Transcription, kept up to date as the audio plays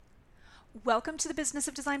Welcome to the Business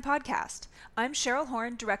of Design podcast. I'm Cheryl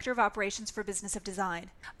Horn, Director of Operations for Business of Design.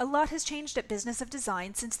 A lot has changed at Business of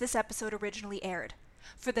Design since this episode originally aired.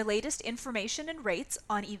 For the latest information and rates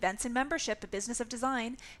on events and membership at Business of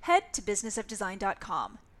Design, head to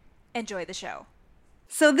businessofdesign.com. Enjoy the show.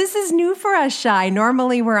 So this is new for us, Shai.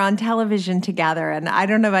 Normally we're on television together, and I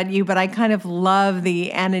don't know about you, but I kind of love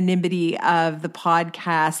the anonymity of the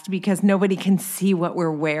podcast because nobody can see what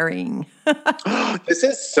we're wearing. This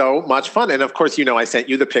is so much fun. And of course, I sent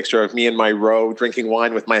you the picture of me in my row drinking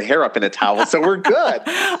wine with my hair up in a towel, so we're good.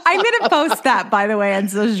 I'm going to post that, by the way, on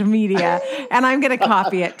social media, and I'm going to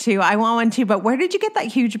copy it too. I want one too, but where did you get that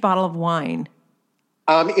huge bottle of wine?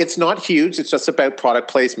 It's not huge. It's just about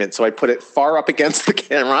product placement. So I put it far up against the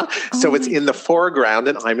camera. So it's in the foreground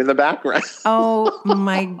and I'm in the background. Oh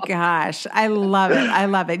my gosh. I love it. I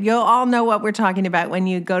love it. You'll all know what we're talking about when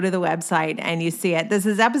you go to the website and you see it. This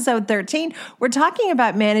is episode 13. We're talking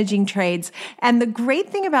about managing trades. And the great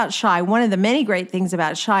thing about Shai, one of the many great things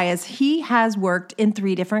about Shai, is he has worked in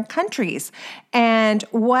 3 different countries. And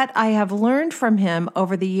what I have learned from him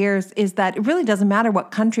over the years is that it really doesn't matter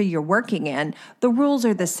what country you're working in. The rules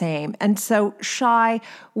are the same. And so, Shai,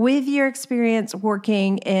 with your experience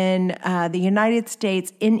working in the United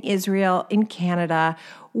States, in Israel, in Canada,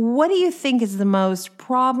 what do you think is the most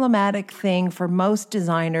problematic thing for most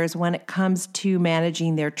designers when it comes to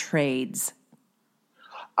managing their trades?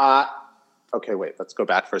 Okay, wait, let's go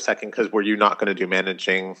back for a second, because were you not going to do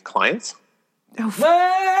managing clients?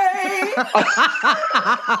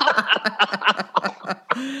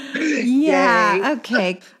 Yeah,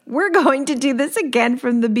 okay. We're going to do this again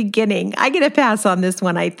from the beginning. I get a pass on this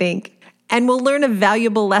one, I think. And we'll learn a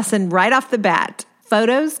valuable lesson right off the bat.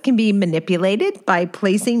 Photos can be manipulated by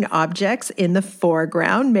placing objects in the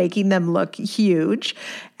foreground, making them look huge.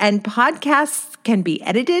 And podcasts can be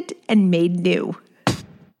edited and made new.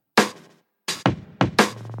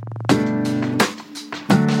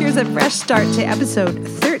 Here's a fresh start to episode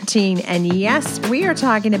 13. And yes, we are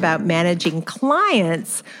talking about managing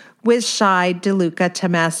clients with Shai DeLuca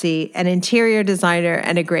Tomasi, an interior designer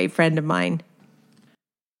and a great friend of mine.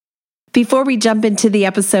 Before we jump into the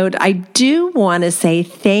episode, I do want to say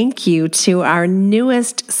thank you to our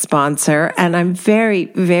newest sponsor, and I'm very,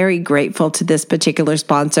 very grateful to this particular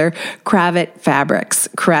sponsor, Kravet Fabrics,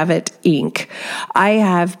 Kravet Inc. I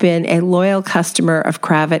have been a loyal customer of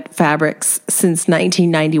Kravet Fabrics since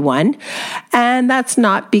 1991, and that's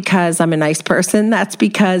not because I'm a nice person. That's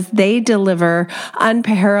because they deliver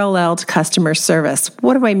unparalleled customer service.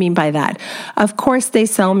 What do I mean by that? Of course, they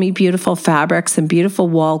sell me beautiful fabrics and beautiful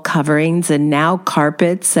wall coverings and now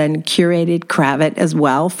carpets and curated cravat as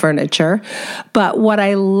well, furniture. But what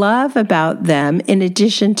I love about them, in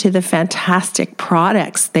addition to the fantastic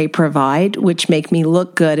products they provide, which make me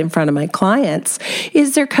look good in front of my clients,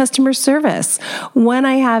 is their customer service. When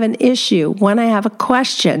I have an issue, when I have a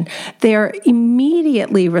question, they are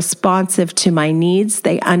immediately responsive to my needs.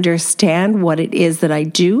 They understand what it is that I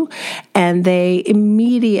do, and they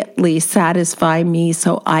immediately satisfy me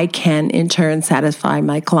so I can, in turn, satisfy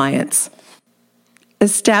my clients.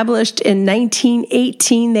 Established in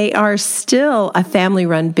 1918, they are still a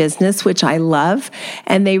family-run business, which I love,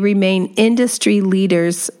 and they remain industry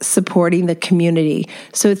leaders supporting the community.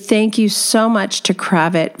 So thank you so much to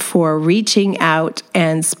Kravet for reaching out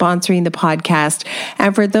and sponsoring the podcast.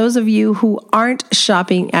 And for those of you who aren't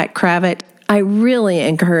shopping at Kravet, I really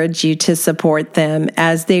encourage you to support them,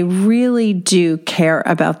 as they really do care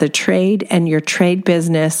about the trade and your trade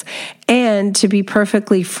business. And to be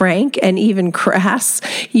perfectly frank and even crass,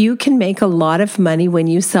 you can make a lot of money when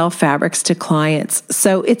you sell fabrics to clients.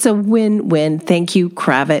 So it's a win-win. Thank you,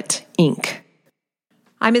 Kravet Inc.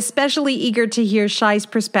 I'm especially eager to hear Shai's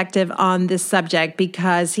perspective on this subject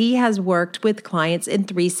because he has worked with clients in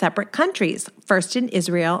 3 separate countries, first in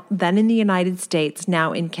Israel, then in the United States,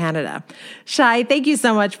 now in Canada. Shai, thank you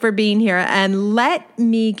so much for being here. And let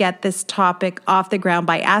me get this topic off the ground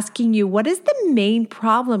by asking you, what is the main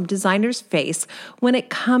problem designers face when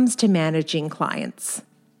it comes to managing clients?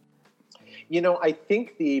 I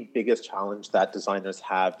think the biggest challenge that designers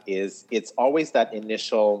have is it's always that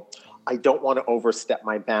initial, I don't want to overstep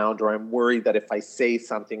my bound, or I'm worried that if I say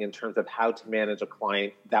something in terms of how to manage a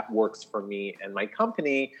client that works for me and my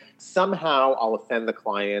company, somehow I'll offend the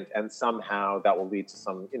client, and somehow that will lead to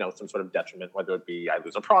some sort of detriment, whether it be I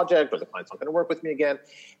lose a project or the client's not going to work with me again.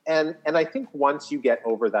 And I think once you get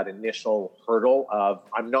over that initial hurdle of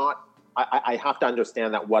I have to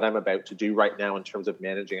understand that what I'm about to do right now in terms of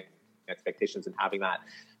managing expectations and having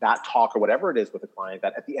that talk or whatever it is with a client,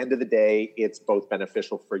 that at the end of the day, it's both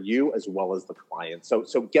beneficial for you as well as the client. So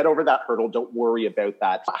get over that hurdle. Don't worry about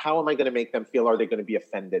that. How am I going to make them feel? Are they going to be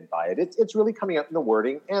offended by it? It's really coming out in the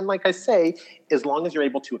wording. And like I say, as long as you're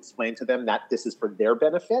able to explain to them that this is for their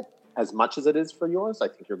benefit as much as it is for yours, I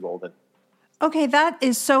think you're golden. Okay, that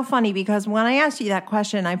is so funny because when I asked you that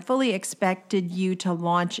question, I fully expected you to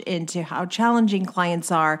launch into how challenging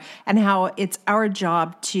clients are and how it's our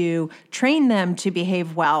job to train them to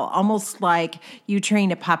behave well, almost like you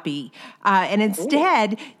train a puppy. And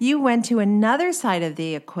instead, you went to another side of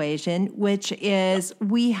the equation, which is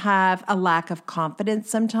we have a lack of confidence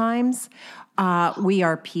sometimes. We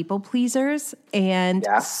are people pleasers, and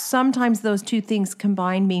sometimes those two things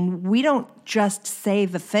combined mean we don't just say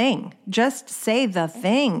the thing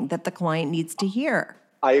that the client needs to hear.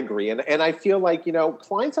 I agree. And I feel like,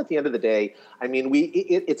 clients at the end of the day, I mean,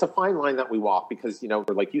 it's a fine line that we walk because,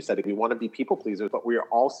 like you said, we want to be people pleasers, but we are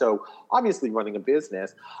also obviously running a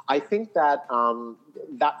business. I think that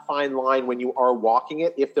that fine line, when you are walking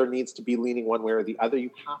it, if there needs to be leaning one way or the other, you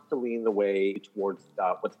have to lean the way towards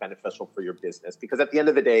what's beneficial for your business. Because at the end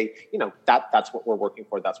of the day, that's what we're working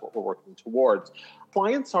for. That's what we're working towards.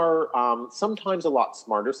 Clients are sometimes a lot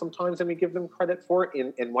smarter sometimes than we give them credit for.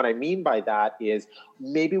 And what I mean by that is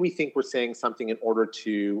maybe we think we're saying something in order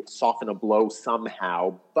to soften a blow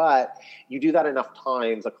somehow, but you do that enough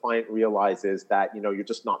times, a client realizes that, you're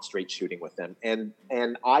just not straight shooting with them. And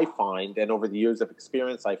I find, and over the years of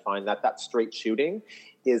experience, I find that straight shooting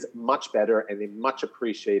is much better and they much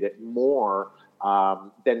appreciate it more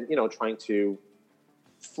than, trying to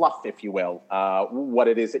fluff, if you will, what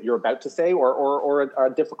it is that you're about to say or a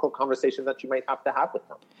difficult conversation that you might have to have with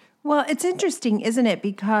them. Well, it's interesting, isn't it?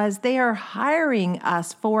 Because they are hiring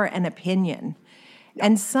us for an opinion. Yeah.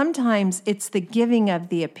 And sometimes it's the giving of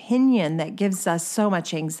the opinion that gives us so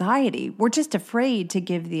much anxiety. We're just afraid to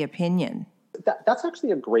give the opinion. That's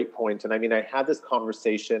actually a great point. And I mean, I had this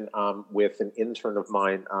conversation with an intern of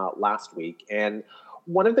mine last week. And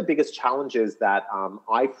one of the biggest challenges that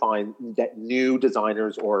I find that new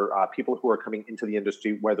designers or people who are coming into the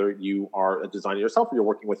industry, whether you are a designer yourself or you're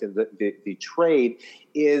working within the trade,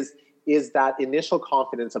 is that initial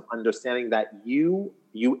confidence of understanding that you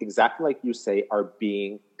exactly like you say are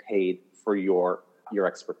being paid for your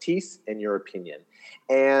expertise and your opinion.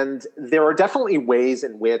 And there are definitely ways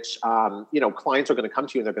in which, clients are going to come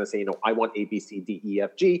to you and they're going to say, I want A, B, C, D, E,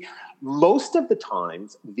 F, G. Most of the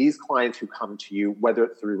times, these clients who come to you, whether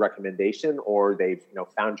it's through recommendation or they've,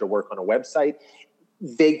 found your work on a website,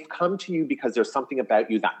 they come to you because there's something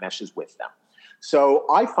about you that meshes with them. So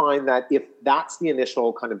I find that if that's the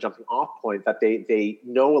initial kind of jumping off point, that they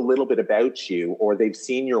know a little bit about you or they've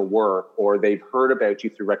seen your work or they've heard about you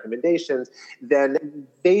through recommendations, then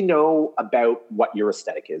they know about what your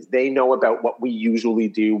aesthetic is. They know about what we usually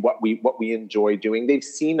do, what we enjoy doing. They've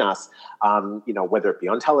seen us, whether it be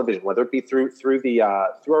on television, whether it be through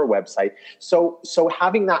our website. So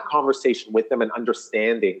having that conversation with them and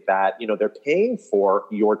understanding that, they're paying for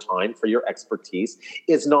your time, for your expertise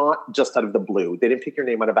is not just out of the blue. They didn't pick your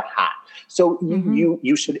name out of a hat. So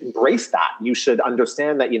you should embrace that. You should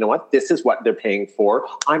understand that, this is what they're paying for.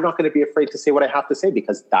 I'm not going to be afraid to say what I have to say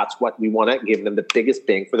because that's what we want to give them the biggest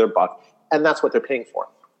bang for their buck. And that's what they're paying for.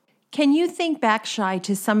 Can you think back, Shai,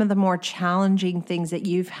 to some of the more challenging things that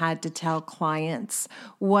you've had to tell clients?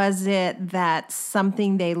 Was it that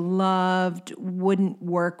something they loved wouldn't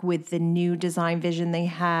work with the new design vision they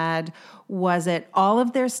had? Was it all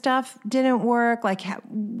of their stuff didn't work? Like,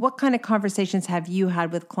 what kind of conversations have you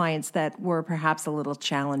had with clients that were perhaps a little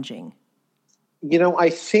challenging? I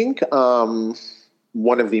think one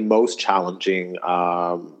of the most challenging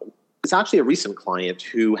it's actually a recent client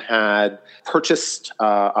who had purchased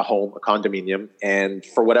a home, a condominium, and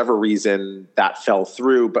for whatever reason that fell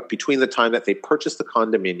through. But between the time that they purchased the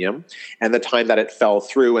condominium and the time that it fell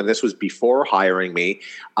through, and this was before hiring me,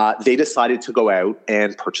 they decided to go out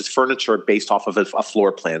and purchase furniture based off of a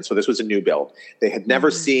floor plan. So this was a new build. They had never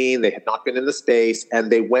seen, they had not been in the space,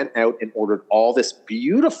 and they went out and ordered all this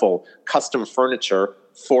beautiful custom furniture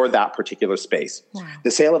for that particular space. Wow. The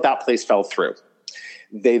sale of that place fell through.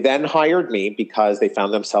 They then hired me because they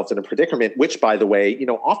found themselves in a predicament, which, by the way,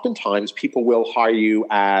 oftentimes people will hire you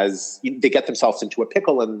as they get themselves into a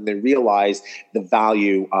pickle and they realize the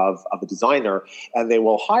value of a designer, and they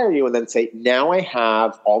will hire you and then say, now I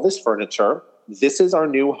have all this furniture. This is our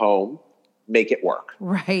new home. Make it work.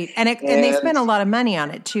 Right. And they spend a lot of money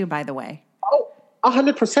on it too, by the way.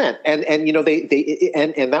 100%. And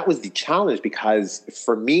they that was the challenge because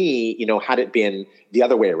for me, had it been the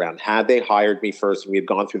other way around. Had they hired me first and we had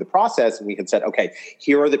gone through the process and we had said, okay,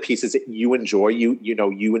 here are the pieces that you enjoy.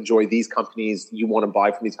 You enjoy these companies. You want to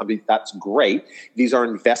buy from these companies. That's great. These are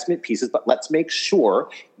investment pieces, but let's make sure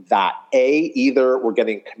that either we're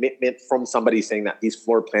getting commitment from somebody saying that these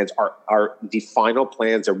floor plans are the final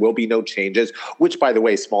plans. There will be no changes, which, by the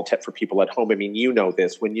way, small tip for people at home. I mean, you know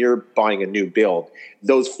this, when you're buying a new build,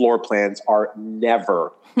 those floor plans are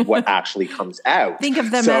never what actually comes out. Think of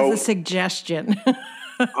them as a suggestion.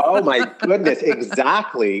 Oh my goodness,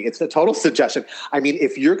 exactly. It's a total suggestion. I mean,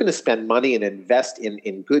 if you're going to spend money and invest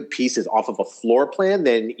in good pieces off of a floor plan,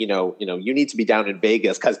 then you need to be down in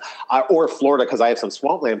Vegas or Florida, because I have some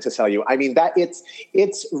swampland to sell you. I mean, that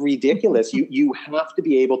it's ridiculous. You have to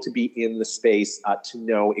be able to be in the space to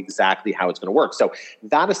know exactly how it's going to work. So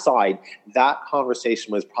that aside, that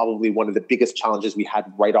conversation was probably one of the biggest challenges we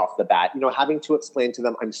had right off the bat. Having to explain to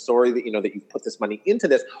them, I'm sorry that that you've put this money into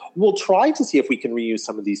this. We'll try to see if we can reuse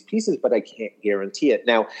some of these pieces, but I can't guarantee it.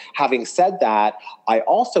 Now, having said that, I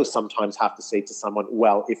also sometimes have to say to someone,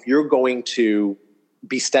 well, if you're going to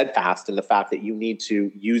be steadfast in the fact that you need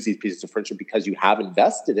to use these pieces of furniture because you have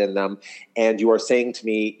invested in them, and you are saying to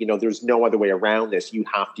me, there's no other way around this, you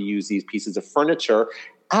have to use these pieces of furniture.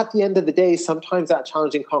 At the end of the day, sometimes that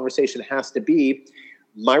challenging conversation has to be,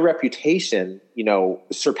 my reputation,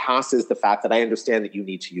 surpasses the fact that I understand that you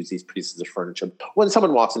need to use these pieces of furniture. When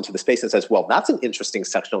someone walks into the space and says, well, that's an interesting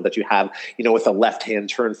sectional that you have, with a left-hand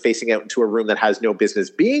turn facing out into a room that has no business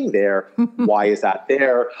being there. Why is that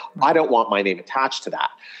there? I don't want my name attached to that.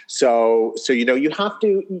 So you have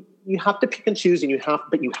to pick and choose, and you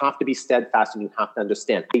have to be steadfast, and you have to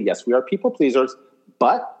understand, hey, yes, we are people pleasers,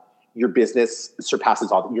 but your business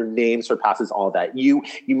surpasses all, your name surpasses all that. You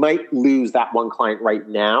might lose that one client right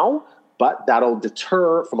now, but that'll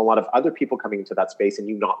deter from a lot of other people coming into that space and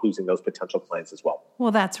you not losing those potential clients as well.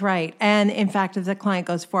 Well, that's right. And in fact, if the client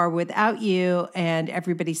goes forward without you and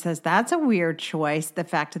everybody says that's a weird choice, the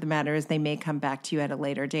fact of the matter is they may come back to you at a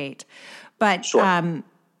later date. But sure.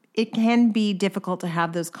 It can be difficult to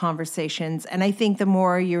have those conversations. And I think the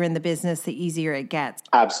more you're in the business, the easier it gets.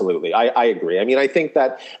 Absolutely. I agree. I mean, I think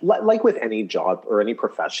that like with any job or any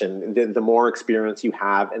profession, the more experience you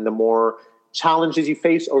have and the more challenges you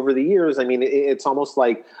face over the years. I mean, it's almost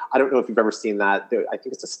like, I don't know if you've ever seen that. I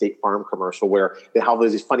think it's a State Farm commercial where they have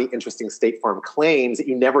these funny, interesting State Farm claims that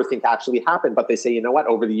you never think actually happened, but they say, you know what,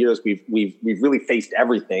 over the years, we've really faced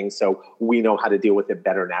everything. So we know how to deal with it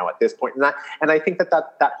better now at this point. And I think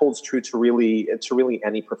that holds true to really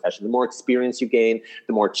any profession. The more experience you gain,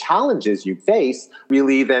 the more challenges you face,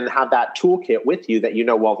 really then have that toolkit with you that,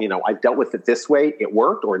 I've dealt with it this way, it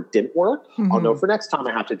worked or it didn't work. Mm-hmm. I'll know for next time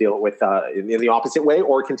I have to deal with in the opposite way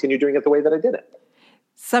or continue doing it the way that I did it.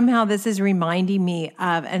 Somehow this is reminding me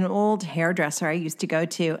of an old hairdresser I used to go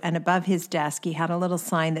to, and above his desk, he had a little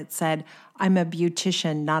sign that said, "I'm a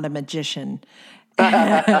beautician, not a magician."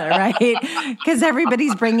 Right? Because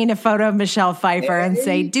everybody's bringing a photo of Michelle Pfeiffer and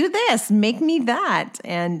say, do this, make me that.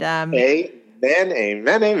 And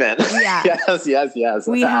Amen. Yeah. Yes.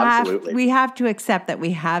 Absolutely. We have to accept that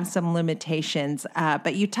we have some limitations.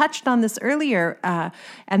 But you touched on this earlier,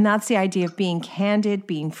 and that's the idea of being candid,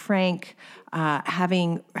 being frank,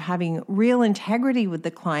 having real integrity with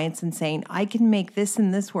the clients and saying, I can make this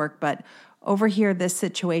and this work, but over here, this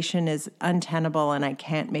situation is untenable and I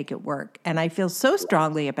can't make it work. And I feel so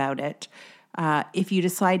strongly about it. If you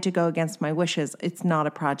decide to go against my wishes, it's not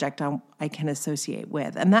a project I can associate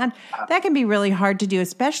with. And that can be really hard to do,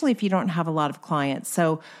 especially if you don't have a lot of clients.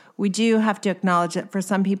 So we do have to acknowledge that for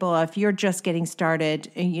some people, if you're just getting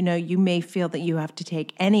started, you may feel that you have to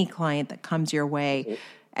take any client that comes your way,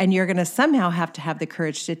 and you're going to somehow have to have the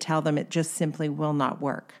courage to tell them it just simply will not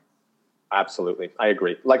work. Absolutely. I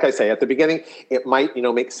agree. Like I say, at the beginning, it might,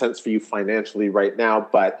 make sense for you financially right now,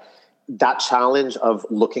 but that challenge of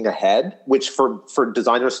looking ahead, which for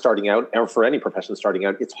designers starting out or for any profession starting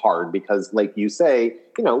out, it's hard because like you say,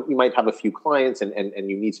 you might have a few clients and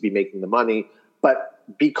you need to be making the money, but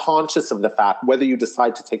be conscious of the fact, whether you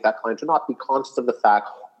decide to take that client or not, be conscious of the fact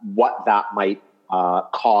what that might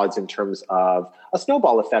cause in terms of a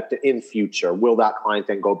snowball effect in future. Will that client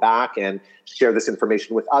then go back and share this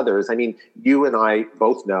information with others? I mean, you and I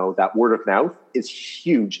both know that word of mouth is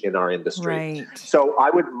huge in our industry. Right. So I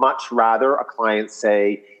would much rather a client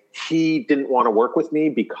say, he didn't want to work with me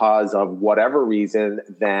because of whatever reason,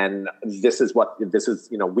 then we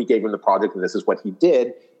gave him the project and this is what he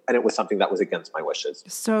did. and it was something that was against my wishes.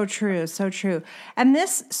 So true, so true. And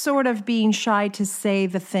this sort of being shy to say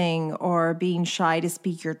the thing or being shy to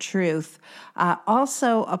speak your truth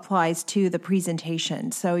also applies to the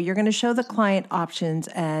presentation. So you're going to show the client options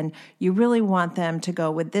and you really want them to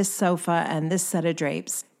go with this sofa and this set of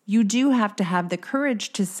drapes. You do have to have the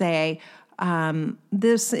courage to say,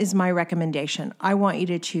 this is my recommendation. I want you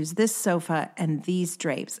to choose this sofa and these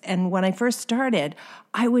drapes. And when I first started,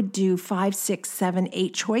 I would do 5, 6, 7,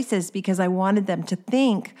 8 choices because I wanted them to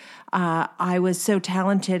think I was so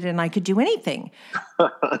talented and I could do anything.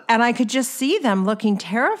 And I could just see them looking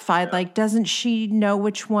terrified, like, doesn't she know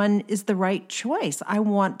which one is the right choice? I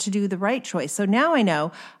want to do the right choice. So now I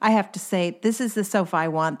know I have to say, this is the sofa I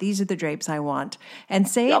want. These are the drapes I want. And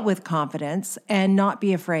say it with confidence and not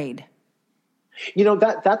be afraid.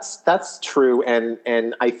 That's true,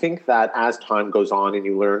 and I think that as time goes on and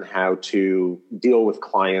you learn how to deal with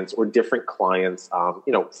clients or different clients,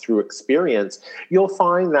 through experience, you'll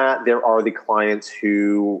find that there are the clients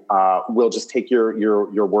who will just take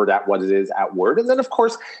your word at what it is at word, and then of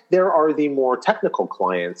course there are the more technical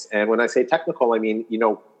clients. And when I say technical, I mean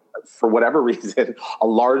for whatever reason, a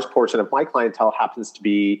large portion of my clientele happens to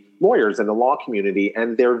be lawyers in the law community,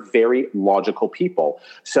 and they're very logical people.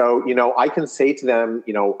 So, I can say to them,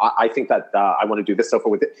 I think that I want to do this sofa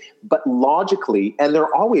with it, but logically, and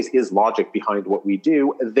there always is logic behind what we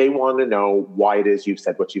do, they want to know why it is you've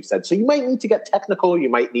said what you've said. So you might need to get technical. You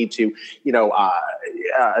might need to,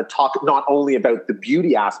 talk not only about the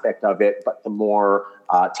beauty aspect of it, but the more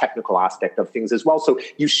technical aspect of things as well. So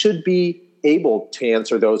you should be able to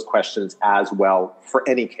answer those questions as well for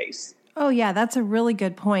any case. Oh, yeah, that's a really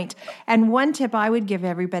good point. And one tip I would give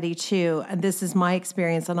everybody too, and this is my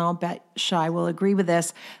experience, and I'll bet Shai will agree with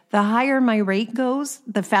this, the higher my rate goes,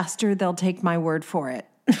 the faster they'll take my word for it.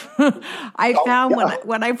 I found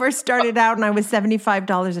when I first started out and I was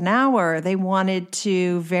 $75 an hour, they wanted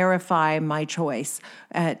to verify my choice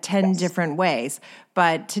 10 different ways.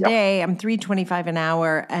 But today I'm $3.25 an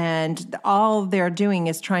hour, and all they're doing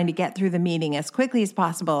is trying to get through the meeting as quickly as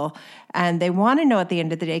possible. And they want to know at the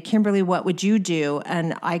end of the day, Kimberly, what would you do?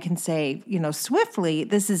 And I can say, swiftly,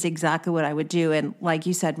 this is exactly what I would do. And like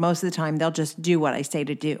you said, most of the time they'll just do what I say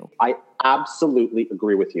to do. I absolutely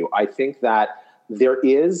agree with you. I think that there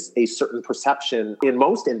is a certain perception in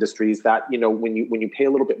most industries that, when you pay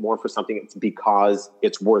a little bit more for something, it's because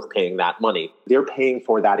it's worth paying that money. They're paying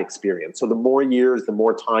for that experience. So the more years, the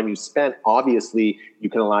more time you spent, obviously you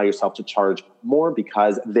can allow yourself to charge more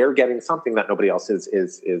because they're getting something that nobody else is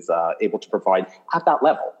able to provide at that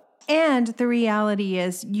level. And the reality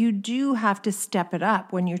is you do have to step it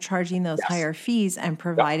up when you're charging those higher fees and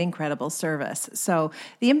provide incredible service. So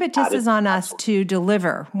the impetus is on us to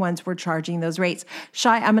deliver once we're charging those rates.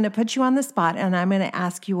 Shai, I'm going to put you on the spot and I'm going to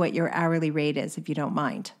ask you what your hourly rate is, if you don't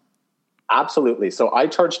mind. Absolutely. So I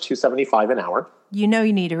charge $2.75 an hour. You know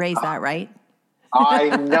you need to raise that, right?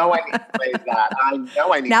 I know I need to raise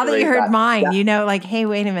that. Now that you heard mine, hey,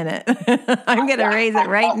 wait a minute. I'm going to raise it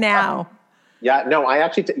right now. Yeah, no, I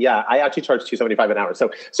actually charge $2.75 an hour.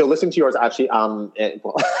 So listening to yours, actually,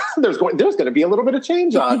 there's going to be a little bit of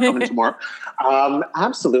change coming tomorrow.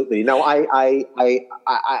 Absolutely. No, I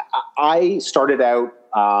started out,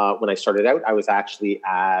 when I started out, I was actually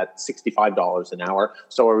at $65 an hour.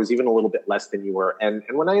 So I was even a little bit less than you were. And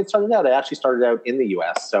when I had started out, I actually started out in the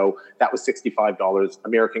US. So that was $65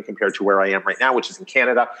 American compared to where I am right now, which is in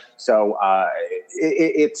Canada. So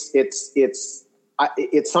it's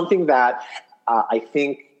something that I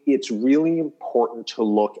think it's really important to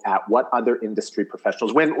look at what other industry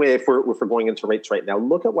professionals, if we're going into rates right now,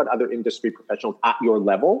 look at what other industry professionals at your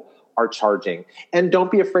level are charging. And don't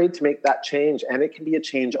be afraid to make that change. And it can be a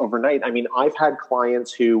change overnight. I mean, I've had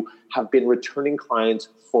clients who have been returning clients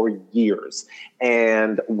for years.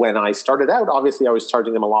 And when I started out, obviously I was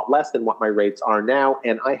charging them a lot less than what my rates are now.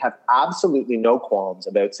 And I have absolutely no qualms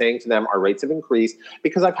about saying to them, our rates have increased,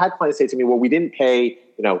 because I've had clients say to me, well, we didn't pay,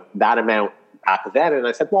 that amount back then. And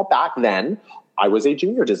I said, well, back then I was a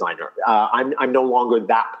junior designer. I'm no longer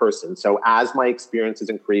that person. So as my experience has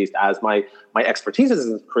increased, as my expertise has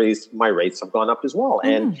increased, my rates have gone up as well.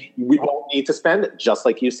 And we won't need to spend, just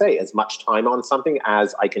like you say, as much time on something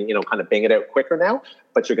as I can, kind of bang it out quicker now,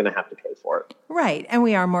 but you're going to have to pay for it. Right. And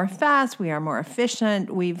we are more fast. We are more efficient.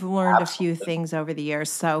 We've learned a few things over the years.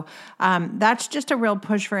 So that's just a real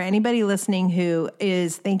push for anybody listening who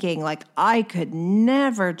is thinking like, I could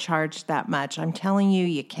never charge that much. I'm telling you,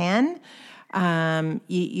 you can.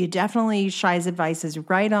 You definitely, Shai's advice is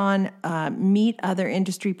right on. Meet other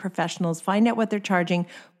industry professionals, find out what they're charging,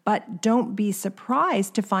 but don't be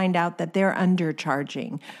surprised to find out that they're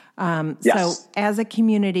undercharging. Yes. So as a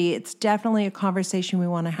community, it's definitely a conversation we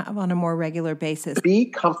want to have on a more regular basis. Be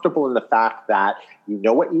comfortable in the fact that you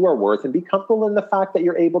know what you are worth, and be comfortable in the fact that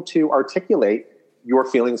you're able to articulate your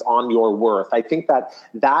feelings on your worth. I think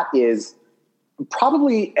that is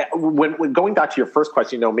probably, when going back to your first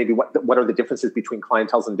question, maybe what are the differences between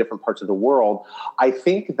clienteles in different parts of the world? I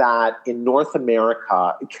think that in North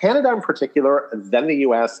America, Canada in particular, then the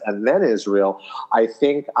US, and then Israel, I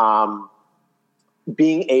think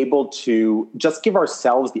being able to just give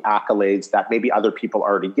ourselves the accolades that maybe other people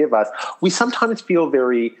already give us, we sometimes feel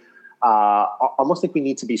very almost like we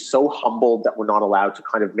need to be so humbled that we're not allowed to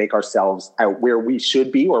kind of make ourselves out where we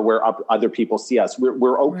should be or where other people see us.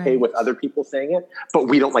 We're okay with other people saying it, but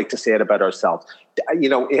we don't like to say it about ourselves.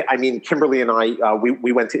 Kimberly and I,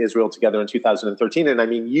 we went to Israel together in 2013. And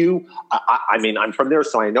I'm from there,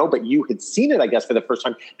 so I know, but you had seen it, I guess, for the first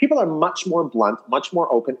time. People are much more blunt, much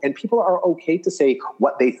more open, and people are okay to say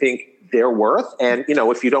what they think they're worth. And,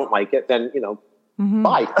 if you don't like it, then,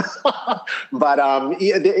 bye. But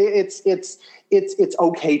it's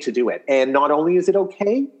okay to do it. And not only is it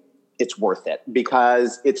okay, it's worth it,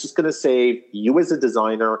 because it's just going to save you as a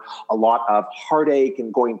designer a lot of heartache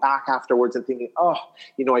and going back afterwards and thinking,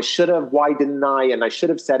 I should have, why didn't I? And I should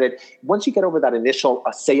have said it. Once you get over that initial,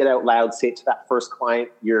 say it out loud, say it to that first client,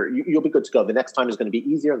 you'll be good to go. The next time is going to be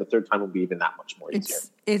easier, and the third time will be even that much more easier.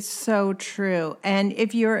 It's so true. And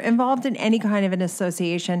if you're involved in any kind of an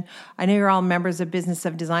association, I know you're all members of Business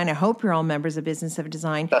of Design. I hope you're all members of Business of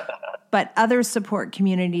Design. But other support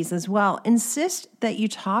communities as well. Insist that you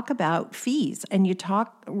talk about fees and you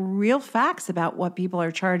talk real facts about what people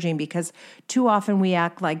are charging, because too often we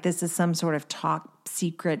act like this is some sort of top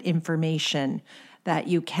secret information that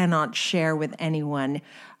you cannot share with anyone.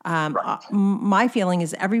 My feeling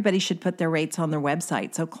is everybody should put their rates on their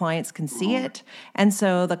website so clients can see it. And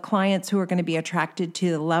so the clients who are going to be attracted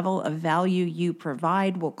to the level of value you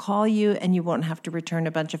provide will call you, and you won't have to return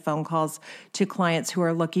a bunch of phone calls to clients who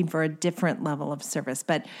are looking for a different level of service.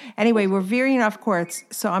 But anyway, we're veering off course.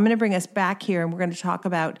 So I'm going to bring us back here, and we're going to talk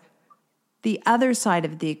about the other side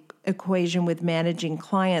of the equation with managing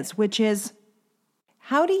clients, which is,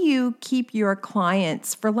 how do you keep your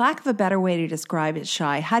clients, for lack of a better way to describe it,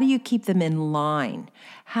 Shai, how do you keep them in line?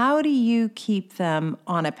 How do you keep them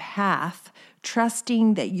on a path,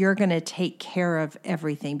 trusting that you're going to take care of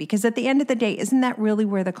everything? Because at the end of the day, isn't that really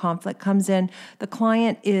where the conflict comes in? The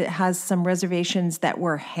client has some reservations that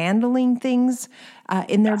we're handling things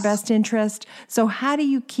in their best interest. So how do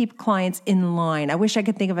you keep clients in line? I wish I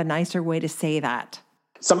could think of a nicer way to say that.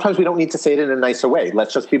 Sometimes we don't need to say it in a nicer way.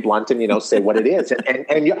 Let's just be blunt and, say what it is.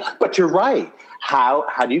 But you're right. How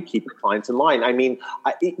do you keep your clients in line?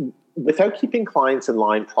 Without keeping clients in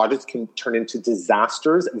line, projects can turn into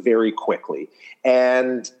disasters very quickly.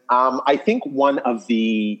 And I think one of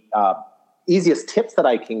the easiest tips that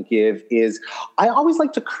I can give is I always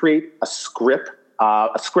like to create a script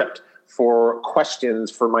for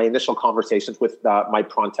questions for my initial conversations with my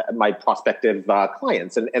prospective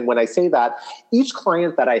clients. And when I say that, each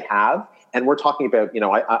client that I have, and we're talking about,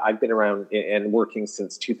 I've been around and working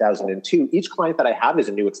since 2002. Each client that I have is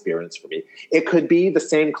a new experience for me. It could be the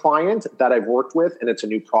same client that I've worked with, and it's a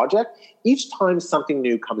new project. Each time something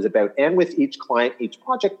new comes about, and with each client, each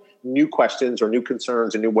project, new questions or new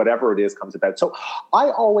concerns or new whatever it is comes about. So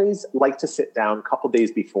I always like to sit down a couple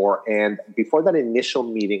days before, and before that initial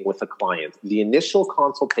meeting with a client, the initial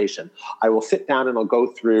consultation, I will sit down and I'll go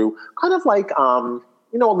through kind of like, a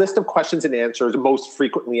list of questions and answers, most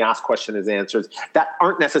frequently asked questions and answers that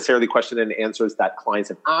aren't necessarily questions and answers that clients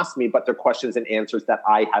have asked me, but they're questions and answers that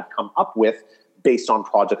I have come up with based on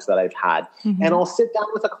projects that I've had. Mm-hmm. And I'll sit down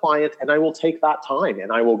with a client and I will take that time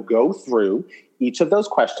and I will go through each of those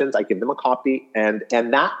questions. I give them a copy, and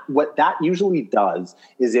that what that usually does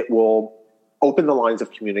is it will open the lines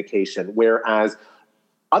of communication. Whereas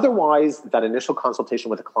otherwise, that initial consultation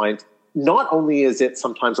with a client, not only is it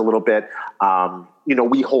sometimes a little bit,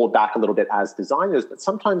 we hold back a little bit as designers, but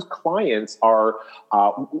sometimes clients are,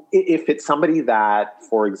 if it's somebody that,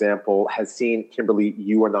 for example, has seen Kimberly,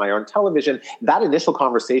 you and I on television, that initial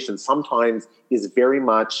conversation sometimes is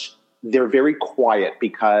they're very quiet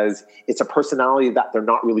because it's a personality that they're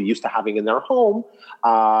not really used to having in their home.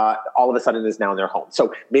 All of a sudden is now in their home.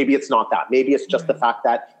 So maybe it's not that. Maybe it's just the fact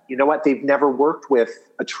that, they've never worked with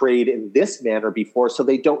a trade in this manner before, so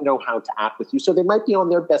they don't know how to act with you. So they might be on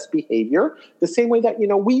their best behavior the same way that,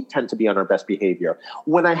 we tend to be on our best behavior.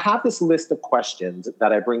 When I have this list of questions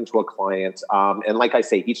that I bring to a client, and like I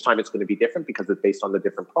say, each time it's going to be different because it's based on the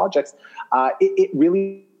different projects, it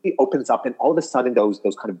really opens up, and all of a sudden those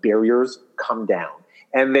kind of barriers come down.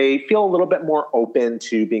 and they feel a little bit more open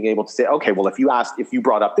to being able to say, okay, well, if you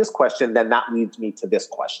brought up this question, then that leads me to this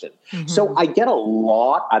question. Mm-hmm. So I get a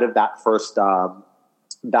lot out of that first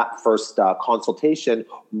consultation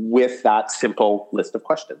with that simple list of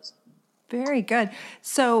questions. Very good.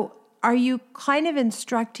 So are you kind of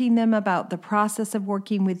instructing them about the process of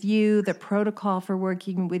working with you, the protocol for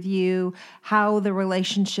working with you, how the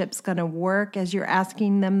relationship's going to work as you're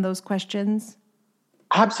asking them those questions?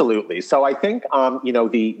 Absolutely. So I think,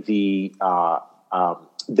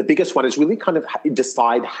 the biggest one is really kind of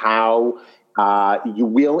decide how you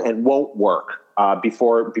will and won't work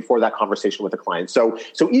before that conversation with the client. So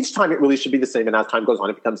each time it really should be the same. And as time goes on,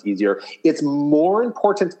 it becomes easier. It's more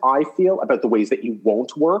important, I feel, about the ways that you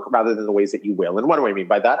won't work rather than the ways that you will. And what do I mean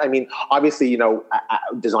by that? I mean, obviously,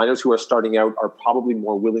 designers who are starting out are probably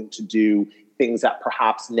more willing to do things that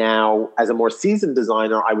perhaps now, as a more seasoned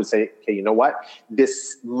designer, I would say, okay, you know what?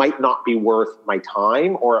 This might not be worth my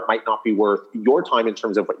time, or it might not be worth your time in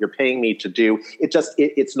terms of what you're paying me to do.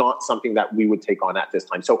 It's not something that we would take on at this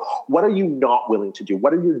time. So what are you not willing to do?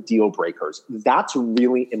 What are your deal breakers? That's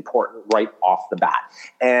really important right off the bat.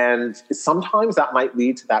 And sometimes that might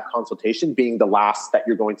lead to that consultation being the last that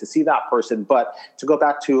you're going to see that person. But to go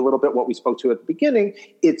back to a little bit what we spoke to at the beginning,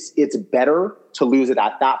 it's better to lose it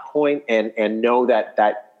at that point and know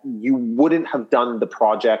that you wouldn't have done the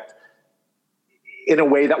project in a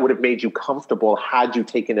way that would have made you comfortable had you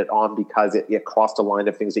taken it on because it crossed a line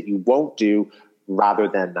of things that you won't do rather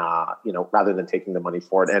than taking the money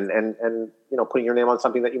for it and putting your name on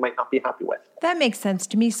something that you might not be happy with. That makes sense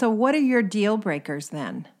to me. So what are your deal breakers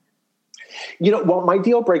then? Well, my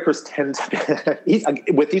deal breakers tend to be,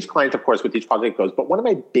 with each client, of course, with each project goes, but one of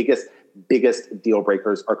my biggest deal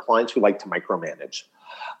breakers are clients who like to micromanage.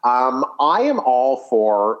 I am all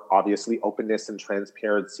for, obviously, openness and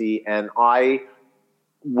transparency, and I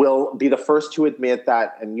will be the first to admit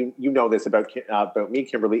that, and you know this about me,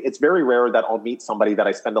 Kimberly, it's very rare that I'll meet somebody that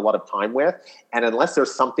I spend a lot of time with, and unless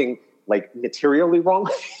there's something like materially wrong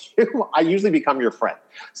with you, I usually become your friend.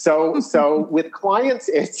 So with clients,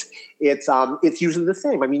 it's usually the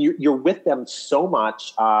same. I mean, you're with them so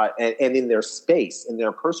much, and in their space, in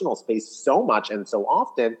their personal space, so much and so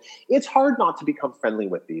often, it's hard not to become friendly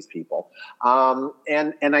with these people.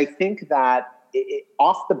 And I think that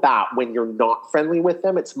off the bat, when you're not friendly with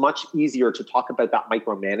them, it's much easier to talk about that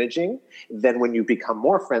micromanaging than when you become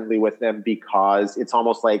more friendly with them, because it's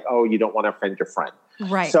almost like, oh, you don't want to offend your friend.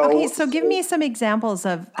 Right. So give me some examples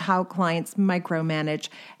of how clients micromanage.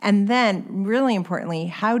 And then, really importantly,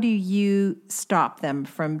 how do you stop them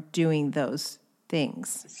from doing those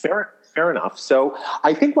things? Fair enough. So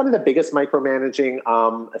I think one of the biggest micromanaging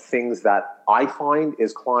things that I find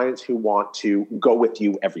is clients who want to go with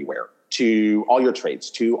you everywhere, to all your trades,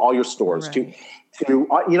 to all your stores, right, to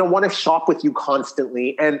want to shop with you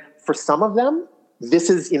constantly. And for some of them, this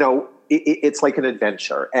is, it's like an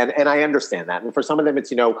adventure. And I understand that. And for some of them, it's,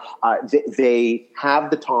 they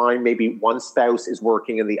have the time. Maybe one spouse is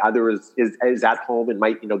working and the other is at home and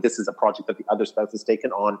might, this is a project that the other spouse has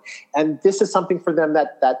taken on. And this is something for them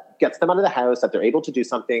that gets them out of the house, that they're able to do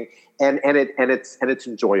something, and it's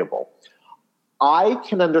enjoyable. I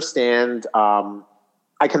can understand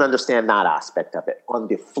that aspect of it. On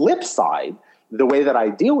the flip side, the way that I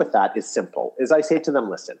deal with that is simple, is I say to them,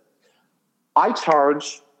 listen, I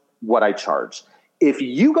charge what I charge. If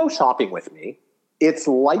you go shopping with me, it's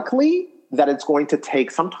likely that it's going to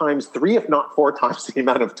take sometimes 3, if not 4 times the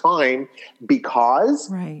amount of time, because,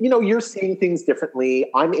 right, you're seeing things differently.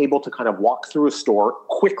 I'm able to kind of walk through a store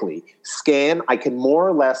quickly, scan. I can more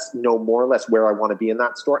or less know where I want to be in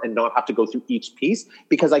that store and not have to go through each piece,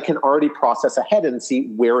 because I can already process ahead and see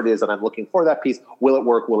where it is that I'm looking for that piece. Will it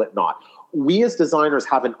work? Will it not? We as designers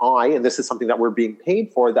have an eye, and this is something that we're being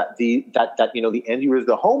paid for, that the end user,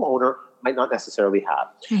 the homeowner, might not necessarily have.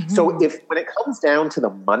 Mm-hmm. So when it comes down to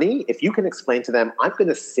the money, if you can explain to them, I'm going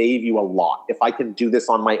to save you a lot if I can do this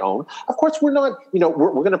on my own. Of course, we're not, we're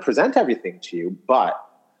going to present everything to you, but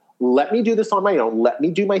let me do this on my own. Let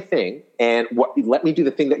me do my thing, and let me do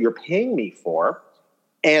the thing that you're paying me for.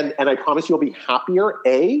 And I promise you'll be happier,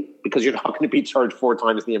 A, because you're not going to be charged 4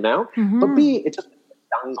 times the amount, mm-hmm, but B, it just gets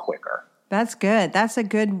done quicker. That's good. That's a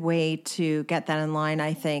good way to get that in line,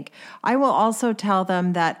 I think. I will also tell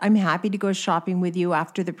them that I'm happy to go shopping with you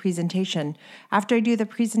after the presentation. After I do the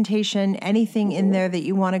presentation, anything in there that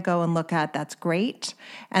you want to go and look at, that's great.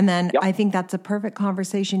 And then I think that's a perfect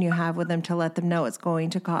conversation you have with them to let them know it's going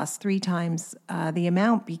to cost 3 times the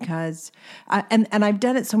amount, because, and I've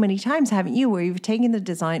done it so many times, haven't you, where you've taken the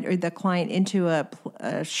design or the client into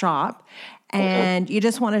a shop, And you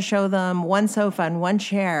just want to show them one sofa and one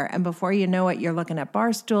chair. And before you know it, you're looking at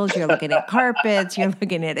bar stools, you're looking at carpets, you're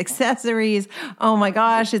looking at accessories. Oh my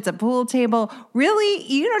gosh, it's a pool table. Really?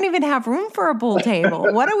 You don't even have room for a pool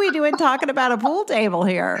table. What are we doing talking about a pool table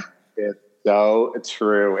here? It's so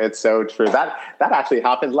true. It's so true. That actually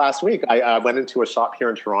happened last week. I went into a shop here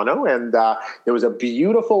in Toronto, and there was a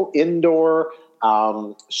beautiful indoor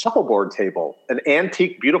shuffleboard table, an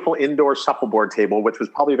antique, beautiful indoor shuffleboard table, which was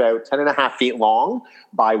probably about 10.5 feet long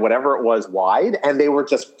by whatever it was wide. And they were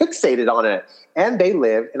just fixated on it. And they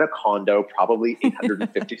live in a condo, probably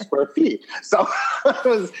 850 square feet. So I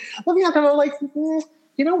was looking at them, I'm like,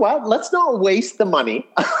 you know what? Let's not waste the money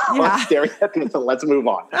on staring at this, and let's move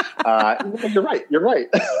on. You're right. You're right.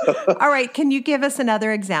 All right. Can you give us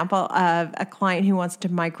another example of a client who wants to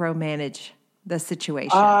micromanage the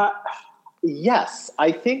situation? Yes,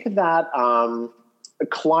 I think that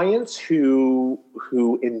clients who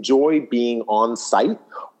enjoy being on site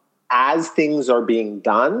as things are being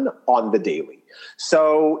done on the daily.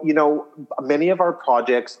 So, many of our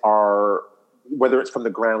projects are, whether it's from the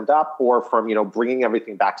ground up or from, bringing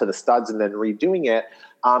everything back to the studs and then redoing it,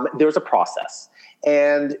 there's a process.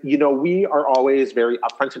 And, we are always very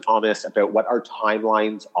upfront and honest about what our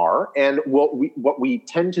timelines are. And what we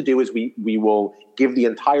tend to do is we will give the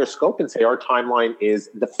entire scope and say our timeline is,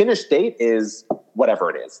 the finish date is whatever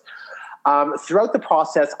it is. Throughout the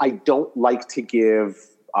process, I don't like to give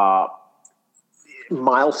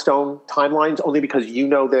milestone timelines, only because you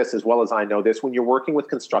know this as well as I know this. When you're working with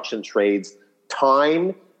construction trades,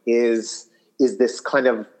 time is this kind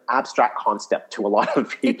of abstract concept to a lot of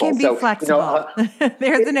people. It can be flexible.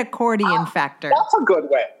 There's an accordion factor. That's a good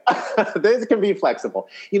way. This can be flexible.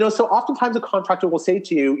 So oftentimes a contractor will say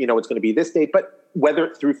to you, it's going to be this date, but whether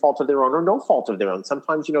it's through fault of their own or no fault of their own,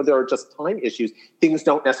 sometimes, there are just time issues. Things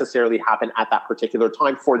don't necessarily happen at that particular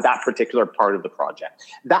time for that particular part of the project.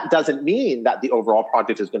 That doesn't mean that the overall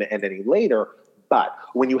project is going to end any later. But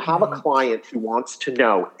when you have a client who wants to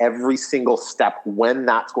know every single step when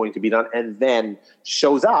that's going to be done, and then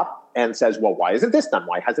shows up and says, "Well, why isn't this done?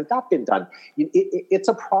 Why hasn't that been done?" It's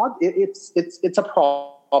a problem,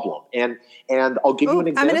 and I'll give you an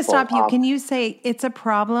example. I'm going to stop you. Can you say it's a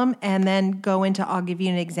problem and then go into? I'll give you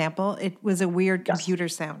an example. It was a weird computer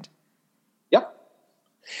sound. Yep.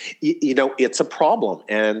 It's a problem,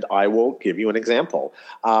 and I will give you an example.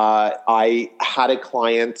 I had a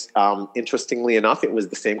client, interestingly enough, it was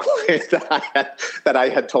the same client that I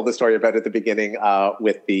had told the story about at the beginning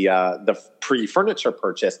with the pre-furniture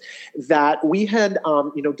purchase, that we had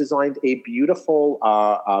designed a beautiful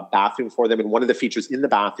bathroom for them, and one of the features in the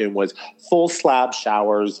bathroom was full slab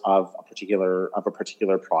showers of a particular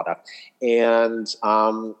product, and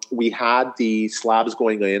we had the slabs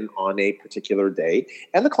going in on a particular day.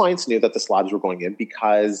 And the clients knew that the slabs were going in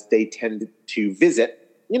because they tended to visit,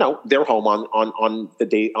 their home on a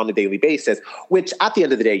daily basis, which at the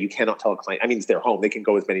end of the day, you cannot tell a client, it's their home. They can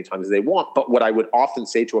go as many times as they want. But what I would often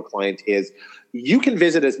say to a client is, you can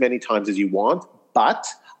visit as many times as you want, but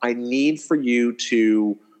I need for you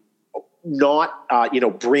to not,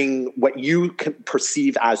 bring what you can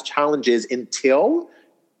perceive as challenges until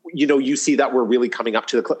you see that we're really coming up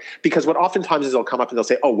to because what oftentimes is they'll come up and they'll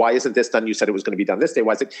say, "Oh, why isn't this done? You said it was going to be done this day.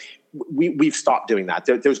 Why is it?" We've stopped doing that.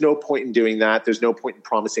 There's no point in doing that. There's no point in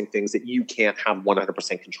promising things that you can't have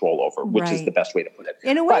 100% control over, which is the best way to put it.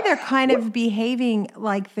 In a way, they're kind of behaving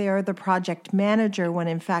like they're the project manager when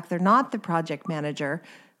in fact they're not the project manager.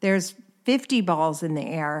 There's 50 balls in the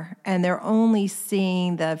air and they're only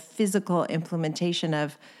seeing the physical implementation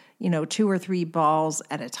of 2 or 3 balls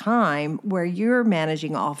at a time, where you're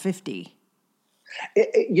managing all 50.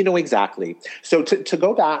 Exactly. So to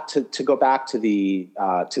go back to the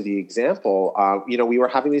example, we were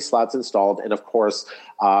having these slabs installed, and of course,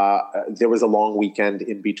 there was a long weekend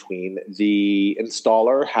in between. The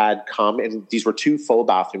installer had come, and these were 2 full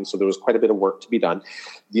bathrooms, so there was quite a bit of work to be done.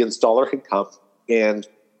 The installer had come and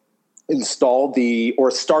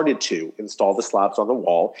started to install the slabs on the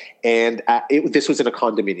wall. And this was in a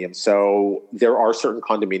condominium. So there are certain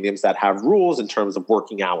condominiums that have rules in terms of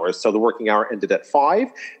working hours. So the working hour ended at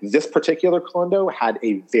 5. This particular condo had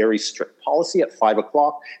a very strict policy. At 5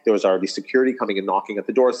 o'clock, there was already security coming and knocking at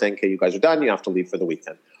the door saying, "Okay, you guys are done. You have to leave for the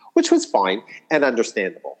weekend," which was fine and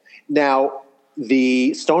understandable. Now,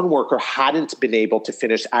 the stoneworker hadn't been able to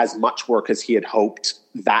finish as much work as he had hoped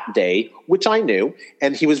that day, which I knew.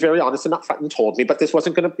 And he was very honest and upfront and told me, but this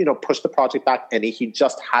wasn't going to, push the project back any. He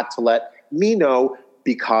just had to let me know,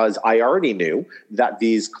 because I already knew that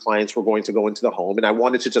these clients were going to go into the home. And I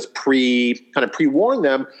wanted to just pre-warn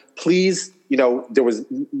them, please, there was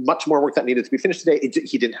much more work that needed to be finished today.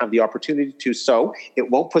 He didn't have the opportunity to, so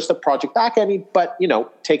it won't push the project back any, but,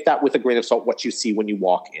 take that with a grain of salt, what you see when you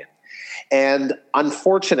walk in. And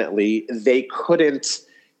unfortunately, they couldn't,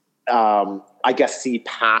 see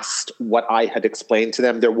past what I had explained to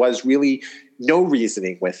them. There was really no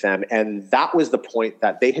reasoning with them. And that was the point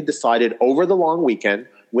that they had decided over the long weekend,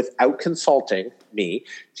 without consulting me,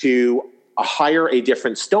 to hire a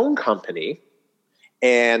different stone company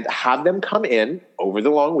and have them come in over the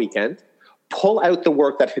long weekend, pull out the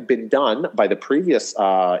work that had been done by the previous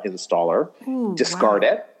installer, discard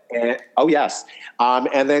it. And,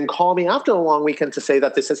 and then call me after the long weekend to say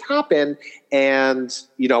that this has happened and,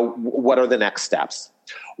 what are the next steps?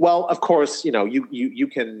 Well, of course, you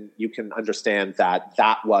can understand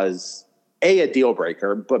that was A, deal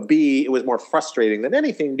breaker, but B, it was more frustrating than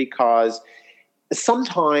anything because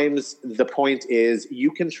sometimes the point is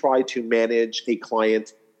you can try to manage a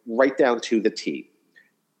client right down to the T.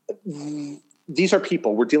 These are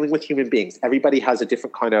people. We're dealing with human beings. Everybody has a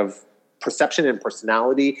different kind of perception and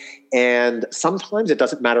personality. And sometimes it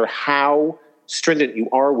doesn't matter how stringent you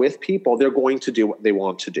are with people, they're going to do what they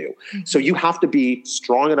want to do. Mm-hmm. So you have to be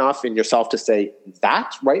strong enough in yourself to say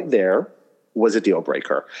that right there was a deal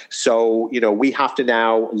breaker. So, we have to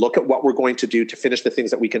now look at what we're going to do to finish the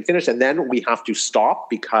things that we can finish. And then we have to stop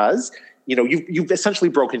because, you've essentially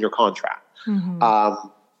broken your contract. Mm-hmm.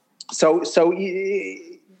 So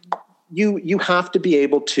you have to be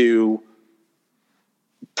able to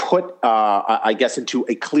put, into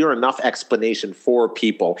a clear enough explanation for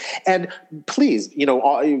people. And please,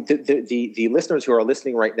 the listeners who are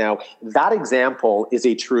listening right now, that example is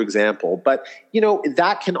a true example. But,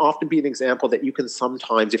 that can often be an example that you can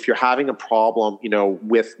sometimes, if you're having a problem,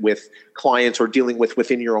 with clients or dealing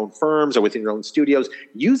within your own firms or within your own studios,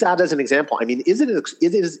 use that as an example. I mean, it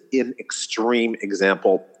is an extreme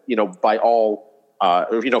example, by all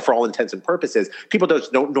for all intents and purposes. People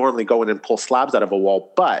don't normally go in and pull slabs out of a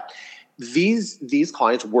wall, but these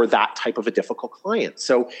clients were that type of a difficult client.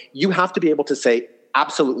 So you have to be able to say,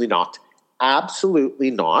 absolutely not.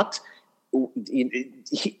 Absolutely not.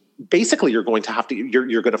 Basically, you're going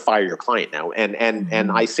to fire your client now.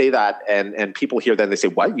 And I say that and people hear that and they say,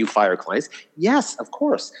 what, you fire clients? Yes, of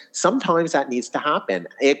course. Sometimes that needs to happen.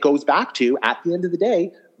 It goes back to, at the end of the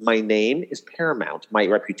day, my name is paramount. My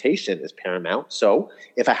reputation is paramount. So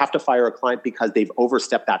if I have to fire a client because they've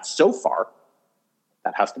overstepped that so far,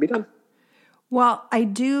 that has to be done. Well, I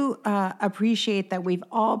do appreciate that we've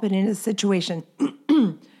all been in a situation.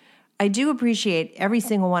 I do appreciate every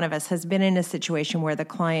single one of us has been in a situation where the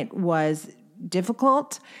client was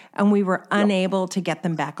difficult and we were unable to get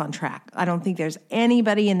them back on track. I don't think there's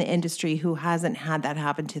anybody in the industry who hasn't had that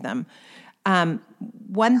happen to them.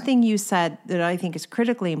 One thing you said that I think is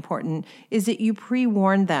critically important is that you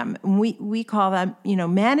pre-warn them. We call them,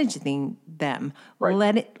 managing them.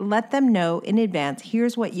 Right. Let them know in advance,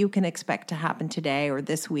 here's what you can expect to happen today or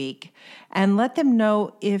this week. And let them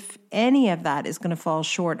know if any of that is going to fall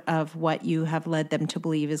short of what you have led them to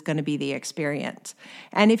believe is going to be the experience.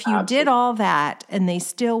 And if you did all that and they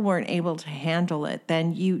still weren't able to handle it,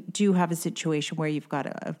 then you do have a situation where you've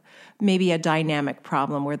got maybe a dynamic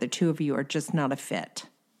problem where the two of you are just not a fit.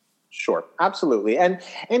 Sure, absolutely. And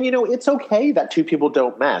it's okay that two people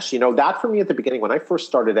don't mesh. That for me at the beginning, when I first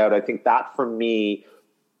started out, I think that for me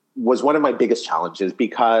was one of my biggest challenges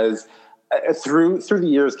because through the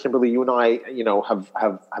years, Kimberly, you and I,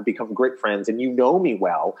 have become great friends and you know me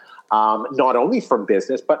well, not only from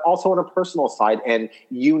business, but also on a personal side. And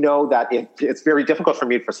that it's very difficult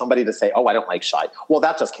for somebody to say, oh, I don't like Shai. Well,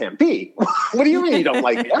 that just can't be. What do you mean you don't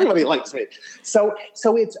like me? Everybody likes me. So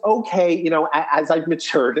it's okay. As I've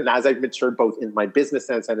matured and as I've matured both in my business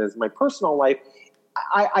sense and as my personal life,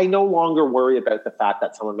 I no longer worry about the fact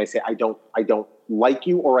that someone may say, I don't like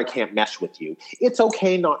you or I can't mesh with you. It's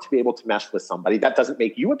okay not to be able to mesh with somebody. That doesn't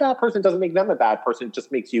make you a bad person, doesn't make them a bad person. It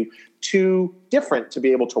just makes you too different to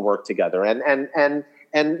be able to work together. And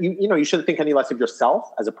you shouldn't think any less of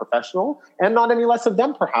yourself as a professional and not any less of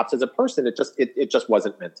them perhaps as a person. It just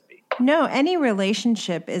wasn't meant to be. No, any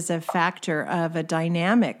relationship is a factor of a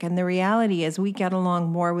dynamic. And the reality is we get along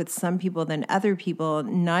more with some people than other people.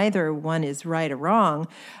 Neither one is right or wrong.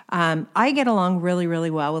 I get along really,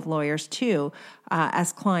 really well with lawyers too.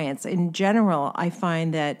 As clients. In general, I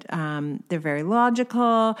find that they're very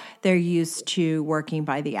logical. They're used to working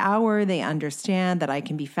by the hour. They understand that I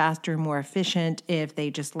can be faster and more efficient if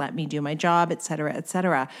they just let me do my job, et cetera, et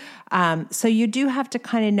cetera. So you do have to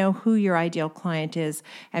kind of know who your ideal client is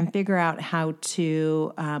and figure out how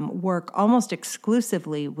to work almost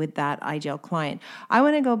exclusively with that ideal client. I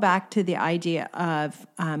want to go back to the idea of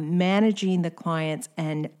managing the clients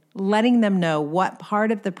and letting them know what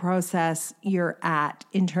part of the process you're at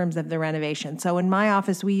in terms of the renovation. So in my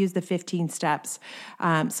office, we use the 15 steps.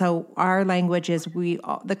 So our language is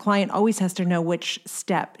the client always has to know which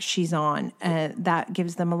step she's on. That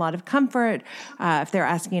gives them a lot of comfort. If they're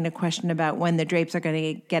asking a question about when the drapes are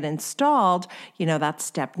going to get installed, that's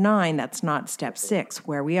step 9. That's not step 6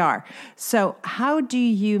 where we are. So how do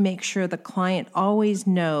you make sure the client always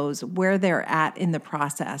knows where they're at in the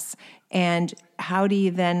process? And how do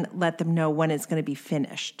you then let them know when it's going to be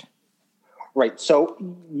finished? Right. So,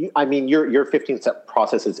 your 15-step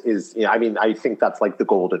process is I think that's like the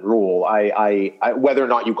golden rule. I whether or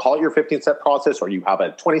not you call it your 15-step process or you have a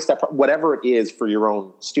 20-step, whatever it is for your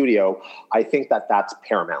own studio, I think that that's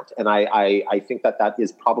paramount. And I think that that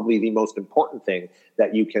is probably the most important thing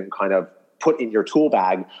that you can kind of put in your tool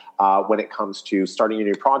bag when it comes to starting a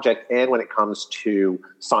new project and when it comes to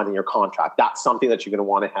signing your contract. That's something that you're going to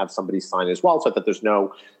want to have somebody sign as well, so that there's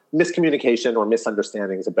no miscommunication or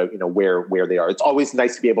misunderstandings about where they are. It's always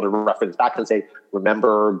nice to be able to reference back and say,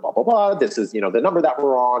 remember, blah blah blah. This is the number that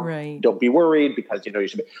we're on. Right. Don't be worried because you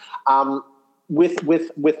should be.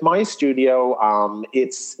 With my studio,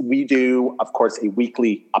 we do, of course, a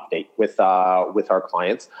weekly update with our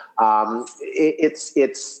clients.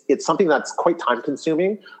 It's something that's quite time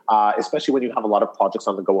consuming, especially when you have a lot of projects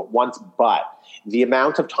on the go at once. But the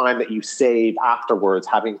amount of time that you save afterwards,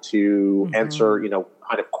 having to answer,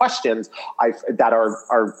 kind of questions that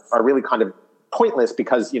are really kind of pointless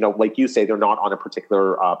because, like you say, they're not on a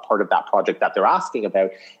particular part of that project that they're asking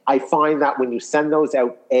about. I find that when you send those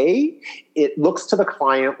out, it looks to the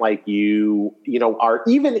client like you are,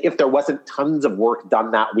 even if there wasn't tons of work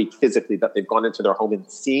done that week physically that they've gone into their home and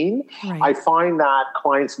seen, right. I find that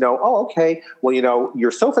clients know, oh, okay, well,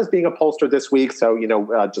 your sofa's being upholstered this week. So,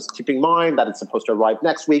 just keep in mind that it's supposed to arrive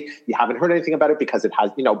next week. You haven't heard anything about it because it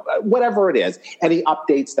has, whatever it is, any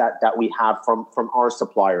updates that we have from our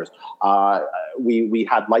suppliers. We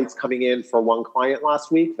had lights coming in for one client last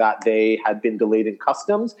week that they had been delayed in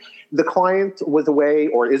customs. The client was away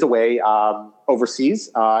or is away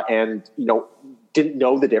overseas and didn't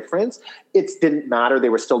know the difference. It didn't matter. They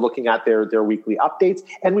were still looking at their weekly updates.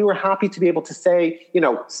 And we were happy to be able to say,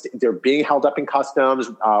 they're being held up in customs,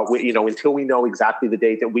 until we know exactly the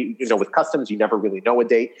date that with customs, you never really know a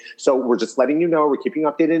date. So we're just letting you know, we're keeping you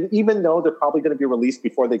updated. Even though they're probably going to be released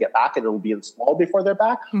before they get back and it'll be installed before they're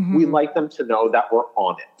back, we like them to know that we're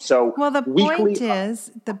on it. So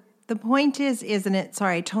the point is, isn't it?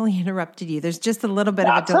 Sorry, I totally interrupted you. There's just a little bit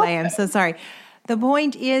of a delay. Okay. I'm so sorry. The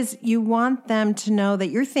point is you want them to know that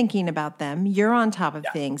you're thinking about them. You're on top of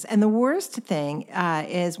things. And the worst thing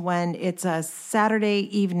is when it's a Saturday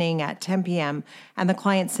evening at 10 p.m. and the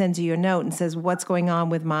client sends you a note and says, what's going on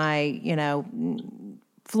with my,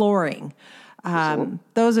 flooring?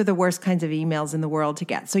 Those are the worst kinds of emails in the world to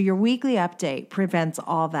get. So your weekly update prevents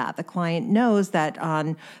all that. The client knows that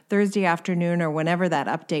on Thursday afternoon or whenever that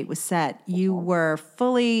update was set, you were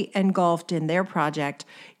fully engulfed in their project.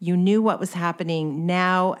 You knew what was happening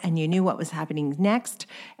now and you knew what was happening next,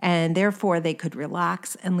 and therefore they could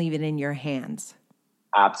relax and leave it in your hands.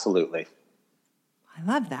 Absolutely. I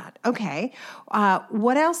love that. Okay.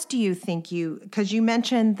 What else do you think because you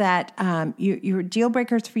mentioned that your deal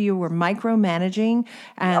breakers for you were micromanaging,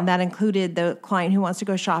 and that included the client who wants to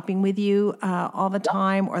go shopping with you all the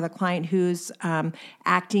time, or the client who's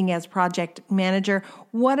acting as project manager.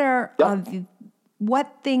 What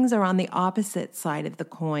things are on the opposite side of the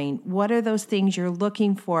coin? What are those things you're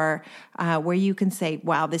looking for where you can say,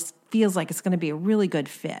 wow, this feels like it's going to be a really good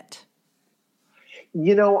fit?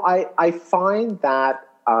 I find that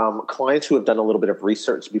clients who have done a little bit of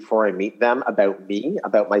research before I meet them about me,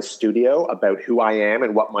 about my studio, about who I am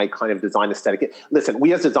and what my kind of design aesthetic is. Listen,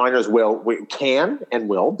 we as designers can and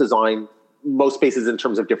will design most spaces in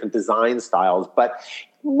terms of different design styles, but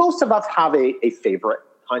most of us have a favorite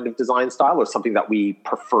kind of design style or something that we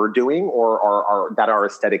prefer doing or that our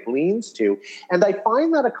aesthetic leans to. And I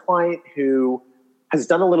find that a client who has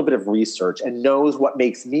done a little bit of research and knows what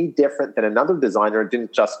makes me different than another designer,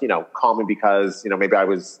 didn't just, call me because, maybe I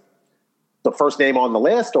was the first name on the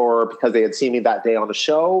list or because they had seen me that day on a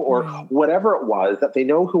show or whatever it was, that they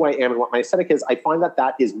know who I am and what my aesthetic is. I find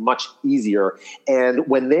that is much easier. And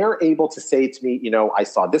when they're able to say to me, I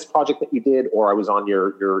saw this project that you did, or I was on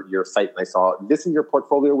your site and I saw this in your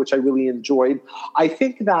portfolio, which I really enjoyed. I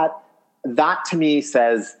think that to me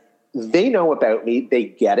says, they know about me, they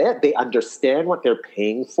get it, they understand what they're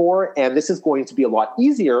paying for, and this is going to be a lot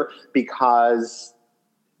easier because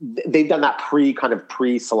they've done that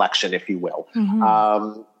pre-selection, if you will.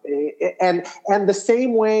 And the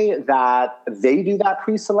same way that they do that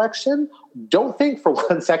pre-selection, don't think for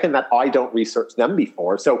one second that I don't research them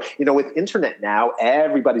before. So, with internet now,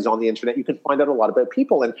 everybody's on the internet. You can find out a lot about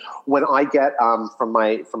people. And when I get from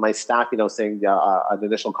my staff, saying an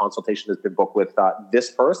initial consultation has been booked with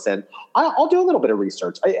this person, I'll do a little bit of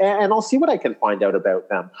research and I'll see what I can find out about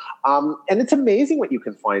them. And it's amazing what you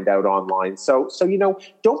can find out online. So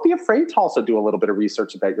don't be afraid to also do a little bit of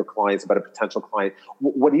research about your clients, about a potential client.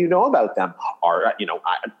 What do you know about them?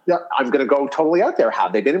 I'm going to go totally out there.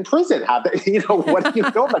 Have they been in prison? What do you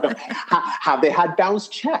know about them? Have they had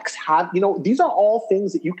bounced checks? These are all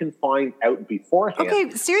things that you can find out beforehand.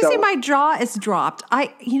 Okay, seriously, my jaw is dropped.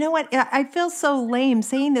 You know what? I feel so lame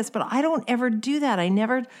saying this, but I don't ever do that. I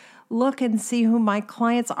never look and see who my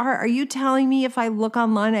clients are. Are you telling me if I look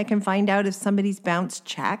online, I can find out if somebody's bounced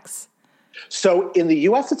checks? So in the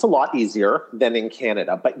U.S., it's a lot easier than in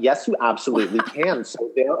Canada, but yes, you absolutely can. So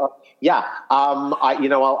there are,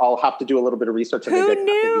 I'll have to do a little bit of research. Who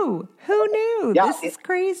knew? Yeah, this is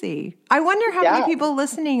crazy. I wonder how many people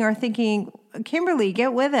listening are thinking, Kimberly,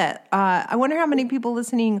 get with it. I wonder how many people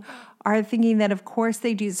listening are thinking that, of course,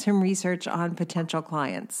 they do some research on potential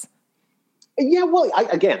clients. Yeah, well,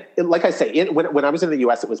 like I say, when I was in the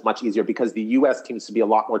U.S., it was much easier because the U.S. seems to be a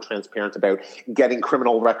lot more transparent about getting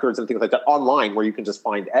criminal records and things like that online, where you can just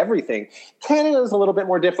find everything. Canada is a little bit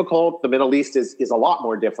more difficult. The Middle East is a lot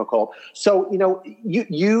more difficult. So, you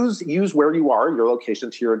use where you are, your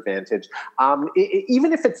location, to your advantage.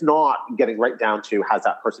 Even if it's not getting right down to has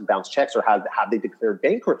that person bounced checks or have they declared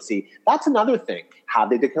bankruptcy, that's another thing. Have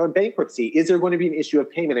they declared bankruptcy? Is there going to be an issue of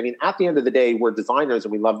payment? I mean, at the end of the day, we're designers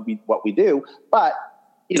and we love what we do. But,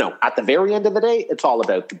 at the very end of the day, it's all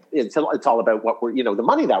about what we're, the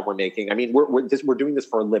money that we're making. I mean, we're doing this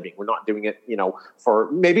for a living. We're not doing it, for,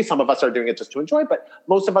 maybe some of us are doing it just to enjoy, but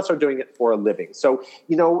most of us are doing it for a living. So,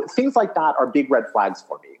 things like that are big red flags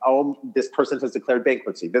for me. Oh, this person has declared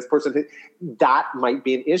bankruptcy. That might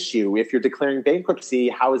be an issue. If you're declaring bankruptcy,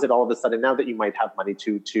 how is it all of a sudden now that you might have money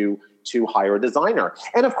to hire a designer?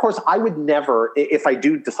 And of course, I would never, if I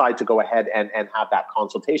do decide to go ahead and have that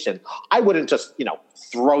consultation, I wouldn't just,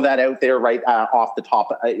 throw that out there right off the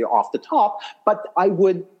top, but I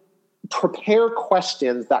would prepare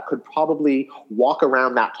questions that could probably walk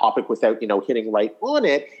around that topic without, hitting right on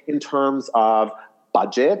it in terms of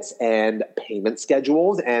budgets and payment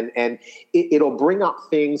schedules. And it'll bring up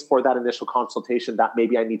things for that initial consultation that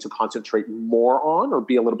maybe I need to concentrate more on or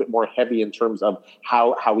be a little bit more heavy in terms of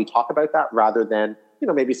how we talk about that rather than,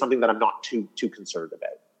 maybe something that I'm not too concerned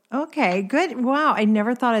about. Okay, good. Wow, I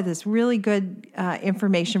never thought of this. Really good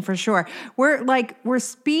information for sure. We're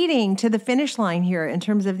speeding to the finish line here in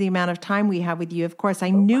terms of the amount of time we have with you. Of course, I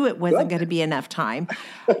knew it wasn't going to be enough time.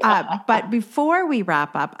 But before we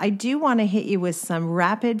wrap up, I do want to hit you with some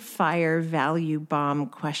rapid fire value bomb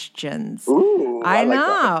questions. Ooh, I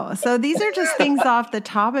know. That. So these are just things off the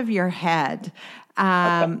top of your head.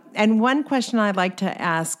 And one question I'd like to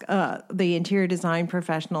ask the interior design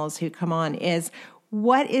professionals who come on is,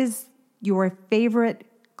 what is your favorite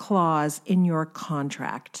clause in your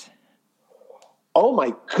contract? Oh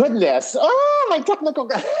my goodness. Oh my technical.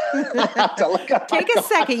 I have to look up. Take a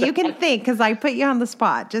second. You can think because I put you on the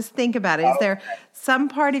spot. Just think about it. Is there some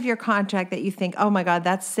part of your contract that you think, oh my God,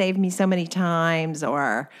 that's saved me so many times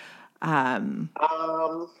or...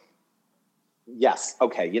 Yes.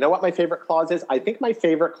 Okay. You know what my favorite clause is? I think my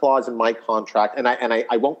favorite clause in my contract, and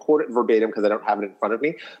I won't quote it verbatim because I don't have it in front of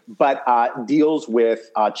me, but deals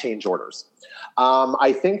with change orders.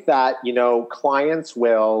 I think that, clients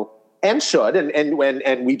will and should,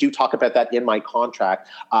 and we do talk about that in my contract,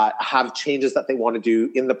 have changes that they want to do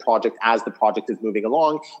in the project as the project is moving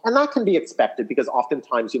along. And that can be expected because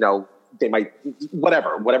oftentimes, they might,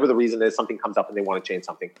 whatever the reason is, something comes up and they want to change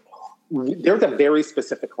something. There's a very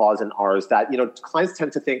specific clause in ours that, clients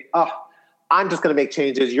tend to think, I'm just going to make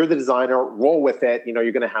changes. You're the designer, roll with it.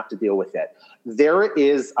 You're going to have to deal with it. There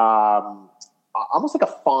is almost like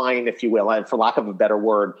a fine, if you will, and for lack of a better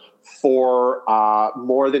word, for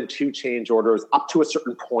more than 2 change orders up to a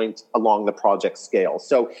certain point along the project scale.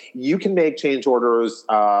 So you can make change orders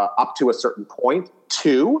up to a certain point,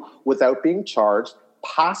 2, without being charged.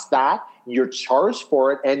 Past that, you're charged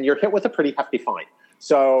for it, and you're hit with a pretty hefty fine.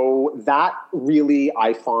 So that really,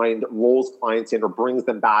 I find, rolls clients in or brings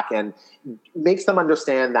them back and makes them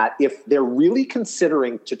understand that if they're really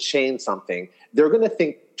considering to change something, they're going to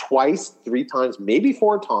think twice, 3 times, maybe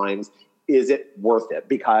 4 times, is it worth it?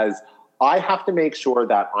 Because I have to make sure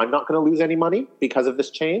that I'm not going to lose any money because of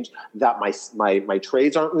this change, that my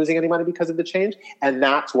trades aren't losing any money because of the change. And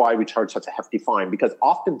that's why we charge such a hefty fine, because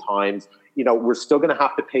oftentimes, we're still going to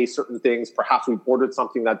have to pay certain things. Perhaps we've ordered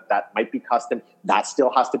something that might be custom. That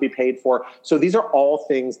still has to be paid for. So these are all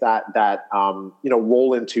things that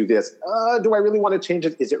roll into this. Do I really want to change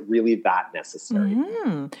it? Is it really that necessary?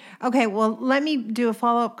 Mm-hmm. Okay, well, let me do a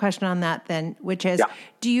follow-up question on that then, which is,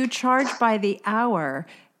 do you charge by the hour?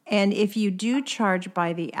 And if you do charge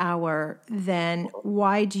by the hour, then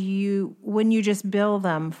wouldn't you just bill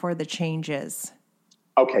them for the changes?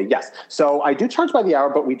 Okay, yes. So I do charge by the hour,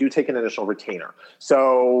 but we do take an initial retainer.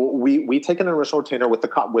 So we take an initial retainer with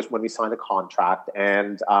when we sign a contract,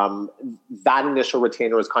 and that initial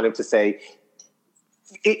retainer is kind of to say,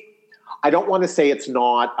 I don't want to say it's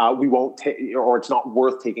not, we won't take, or it's not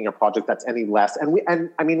worth taking a project that's any less.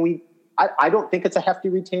 I don't think it's a hefty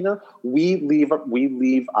retainer. We leave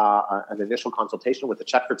an initial consultation with a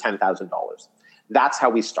check for $10,000. That's how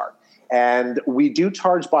we start. And we do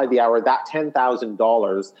charge by the hour. That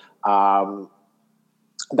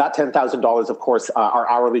 $10,000, of course, our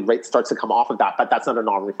hourly rate starts to come off of that, but that's not a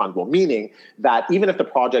non-refundable, meaning that even if the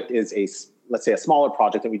project is let's say a smaller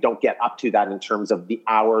project and we don't get up to that in terms of the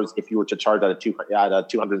hours, if you were to charge at a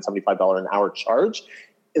 $275 an hour charge,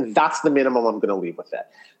 that's the minimum I'm going to leave with it.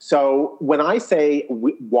 So when I say,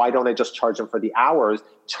 why don't I just charge them for the hours?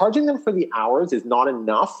 Charging them for the hours is not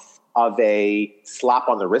enough of a slap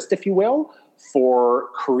on the wrist, if you will, for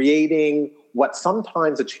creating what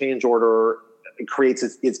sometimes a change order creates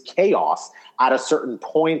is chaos at a certain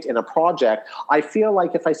point in a project. I feel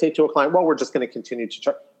like if I say to a client, well, we're just going to continue to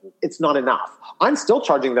charge, it's not enough. I'm still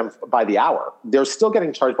charging them by the hour. They're still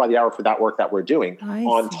getting charged by the hour for that work that we're doing.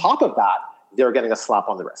 On top of that, they're getting a slap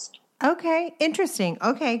on the wrist. Okay, interesting.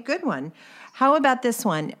 Okay, good one. How about this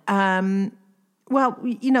one?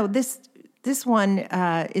 This one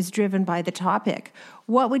is driven by the topic.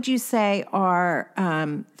 What would you say are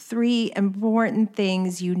 3 important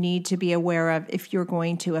things you need to be aware of if you're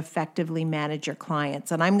going to effectively manage your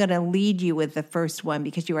clients? And I'm going to lead you with the first one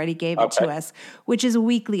because you already gave it to us, which is a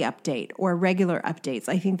weekly update or regular updates.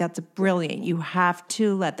 I think that's brilliant. You have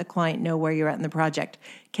to let the client know where you're at in the project.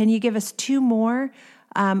 Can you give us 2 more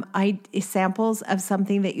samples of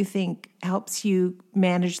something that you think helps you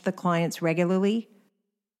manage the clients regularly?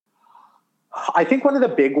 I think one of the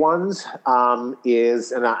big ones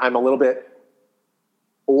is, and I'm a little bit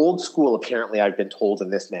old school, apparently, I've been told in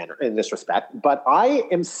this respect, but I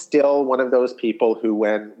am still one of those people who,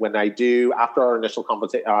 when I do, after our initial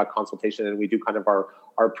consultation and we do kind of our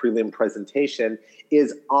prelim presentation,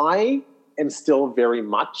 is I am still very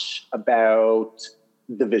much about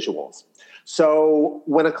the visuals. So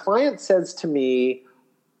when a client says to me,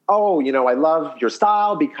 oh, I love your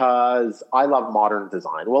style because I love modern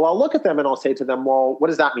design. Well, I'll look at them and I'll say to them, well, what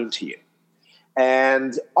does that mean to you?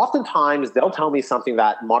 And oftentimes they'll tell me something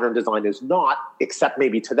that modern design is not, except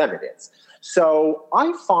maybe to them it is. So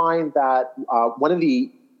I find that one of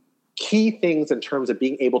the key things in terms of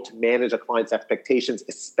being able to manage a client's expectations,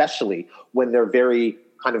 especially when they're very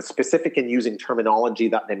kind of specific in using terminology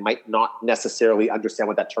that they might not necessarily understand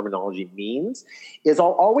what that terminology means, is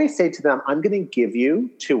I'll always say to them, I'm going to give you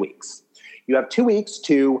 2 weeks. You have 2 weeks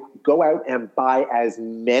to go out and buy as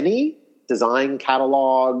many design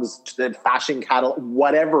catalogs, fashion catalog,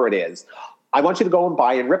 whatever it is. I want you to go and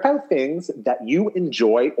buy and rip out things that you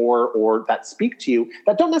enjoy or that speak to you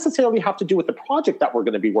that don't necessarily have to do with the project that we're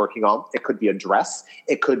going to be working on. It could be a dress,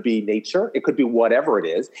 it could be nature, it could be whatever it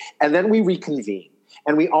is. And then we reconvene.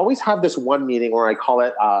 And we always have this one meeting where I call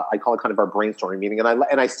it kind of our brainstorming meeting.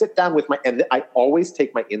 And I sit down with and I always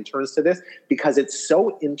take my interns to this because it's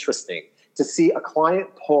so interesting to see a client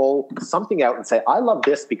pull something out and say, I love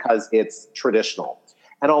this because it's traditional.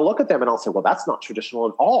 And I'll look at them and I'll say, well, that's not traditional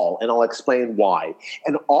at all. And I'll explain why.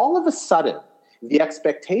 And all of a sudden, the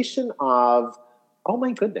expectation of, oh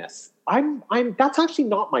my goodness, that's actually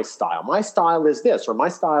not my style. My style is this, or my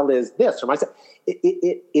style is this, or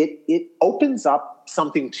it opens up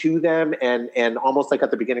something to them. And almost like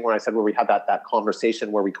at the beginning when I said where we had that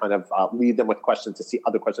conversation where we kind of lead them with questions to see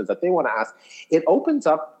other questions that they want to ask, it opens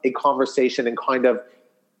up a conversation and kind of,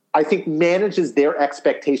 I think, manages their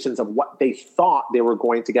expectations of what they thought they were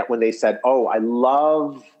going to get when they said, oh, I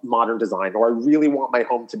love modern design, or I really want my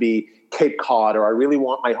home to be Cape Cod, or I really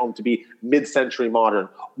want my home to be mid-century modern.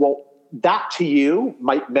 Well, that to you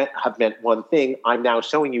might have meant one thing. I'm now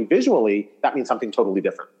showing you visually, that means something totally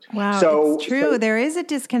different. Wow, it's true. There is a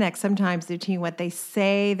disconnect sometimes between what they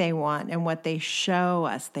say they want and what they show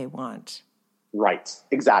us they want. Right,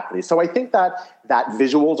 exactly. So I think that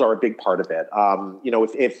visuals are a big part of it.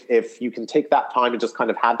 If you can take that time and just kind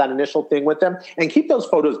of have that initial thing with them, and keep those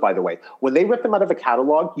photos, by the way, when they rip them out of a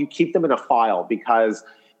catalog, you keep them in a file, because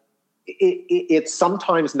it's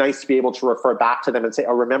sometimes nice to be able to refer back to them and say,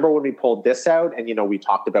 oh, remember when we pulled this out and, we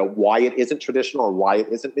talked about why it isn't traditional or why it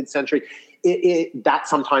isn't mid-century. That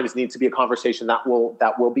sometimes needs to be a conversation that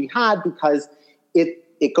will be had, because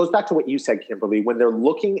it goes back to what you said, Kimberly, when they're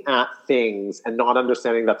looking at things and not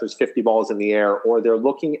understanding that there's 50 balls in the air, or they're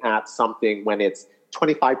looking at something when it's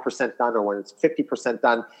 25% done or when it's 50%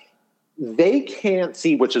 done, they can't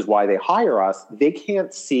see, which is why they hire us. They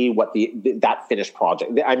can't see what that finished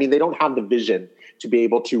project. I mean, they don't have the vision to be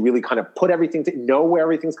able to really kind of put everything, know where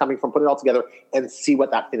everything's coming from, put it all together, and see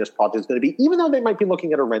what that finished project is going to be, even though they might be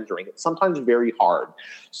looking at a rendering. It's sometimes very hard.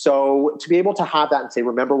 So to be able to have that and say,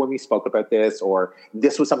 remember when we spoke about this, or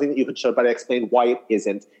this was something that you could show, but I explained why it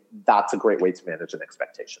isn't, that's a great way to manage an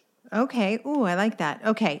expectation. Okay. Ooh, I like that.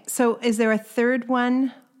 Okay. So is there a third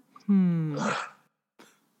one?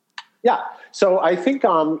 Yeah. So I think,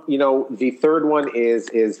 the third one is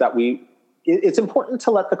that it's important to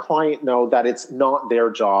let the client know that it's not their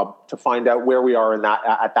job to find out where we are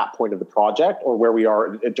at that point of the project, or where we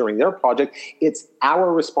are during their project. It's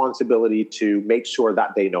our responsibility to make sure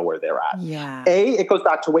that they know where they're at. Yeah. It goes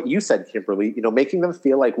back to what you said, Kimberly, making them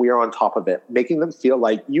feel like we are on top of it, making them feel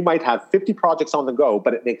like you might have 50 projects on the go,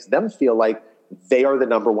 but it makes them feel like they are the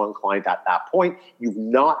number one client at that point. You've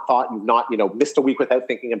not missed a week without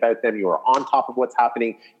thinking about them. You are on top of what's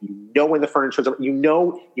happening. When the furniture's,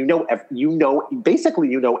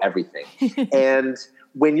 basically everything. And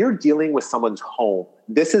when you're dealing with someone's home,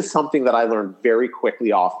 this is something that I learned very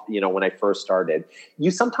quickly when I first started. You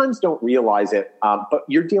sometimes don't realize it, but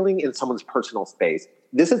you're dealing in someone's personal space.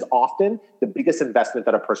 This is often the biggest investment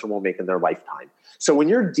that a person will make in their lifetime. So when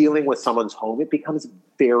you're dealing with someone's home, it becomes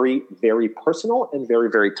very, very personal and very,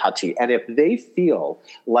 very touchy. And if they feel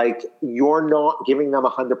like you're not giving them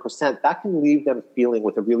 100%, that can leave them feeling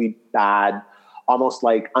with a really bad, almost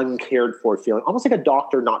like uncared for feeling, almost like a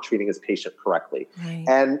doctor not treating his patient correctly. Right.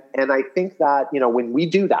 And I think that, when we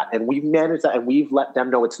do that and we've managed that and we've let them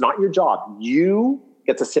know it's not your job, you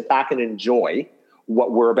get to sit back and enjoy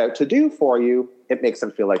what we're about to do for you, it makes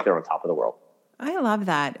them feel like they're on top of the world. I love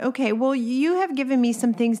that. Okay. Well, you have given me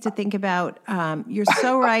some things to think about. You're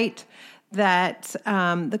so right that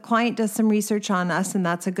the client does some research on us, and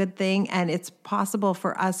that's a good thing. And it's possible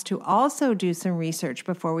for us to also do some research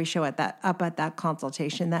before we show up at that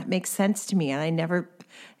consultation. That makes sense to me, and I never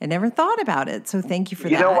thought about it. So thank you for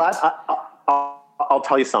that. You know what? I'll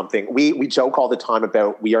tell you something. We joke all the time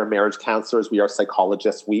about we are marriage counselors, we are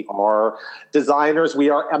psychologists, we are designers, we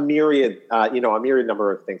are a myriad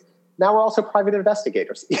number of things. Now we're also private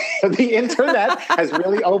investigators. The internet has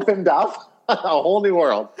really opened up a whole new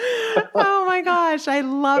world. Oh my gosh, I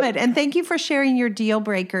love it. And thank you for sharing your deal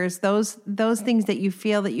breakers, those things that you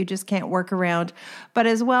feel that you just can't work around, but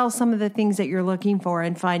as well some of the things that you're looking for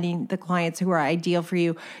and finding the clients who are ideal for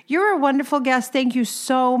you. You're a wonderful guest. Thank you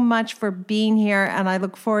so much for being here, and I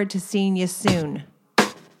look forward to seeing you soon.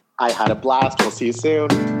 I had a blast. We'll see you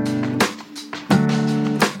soon.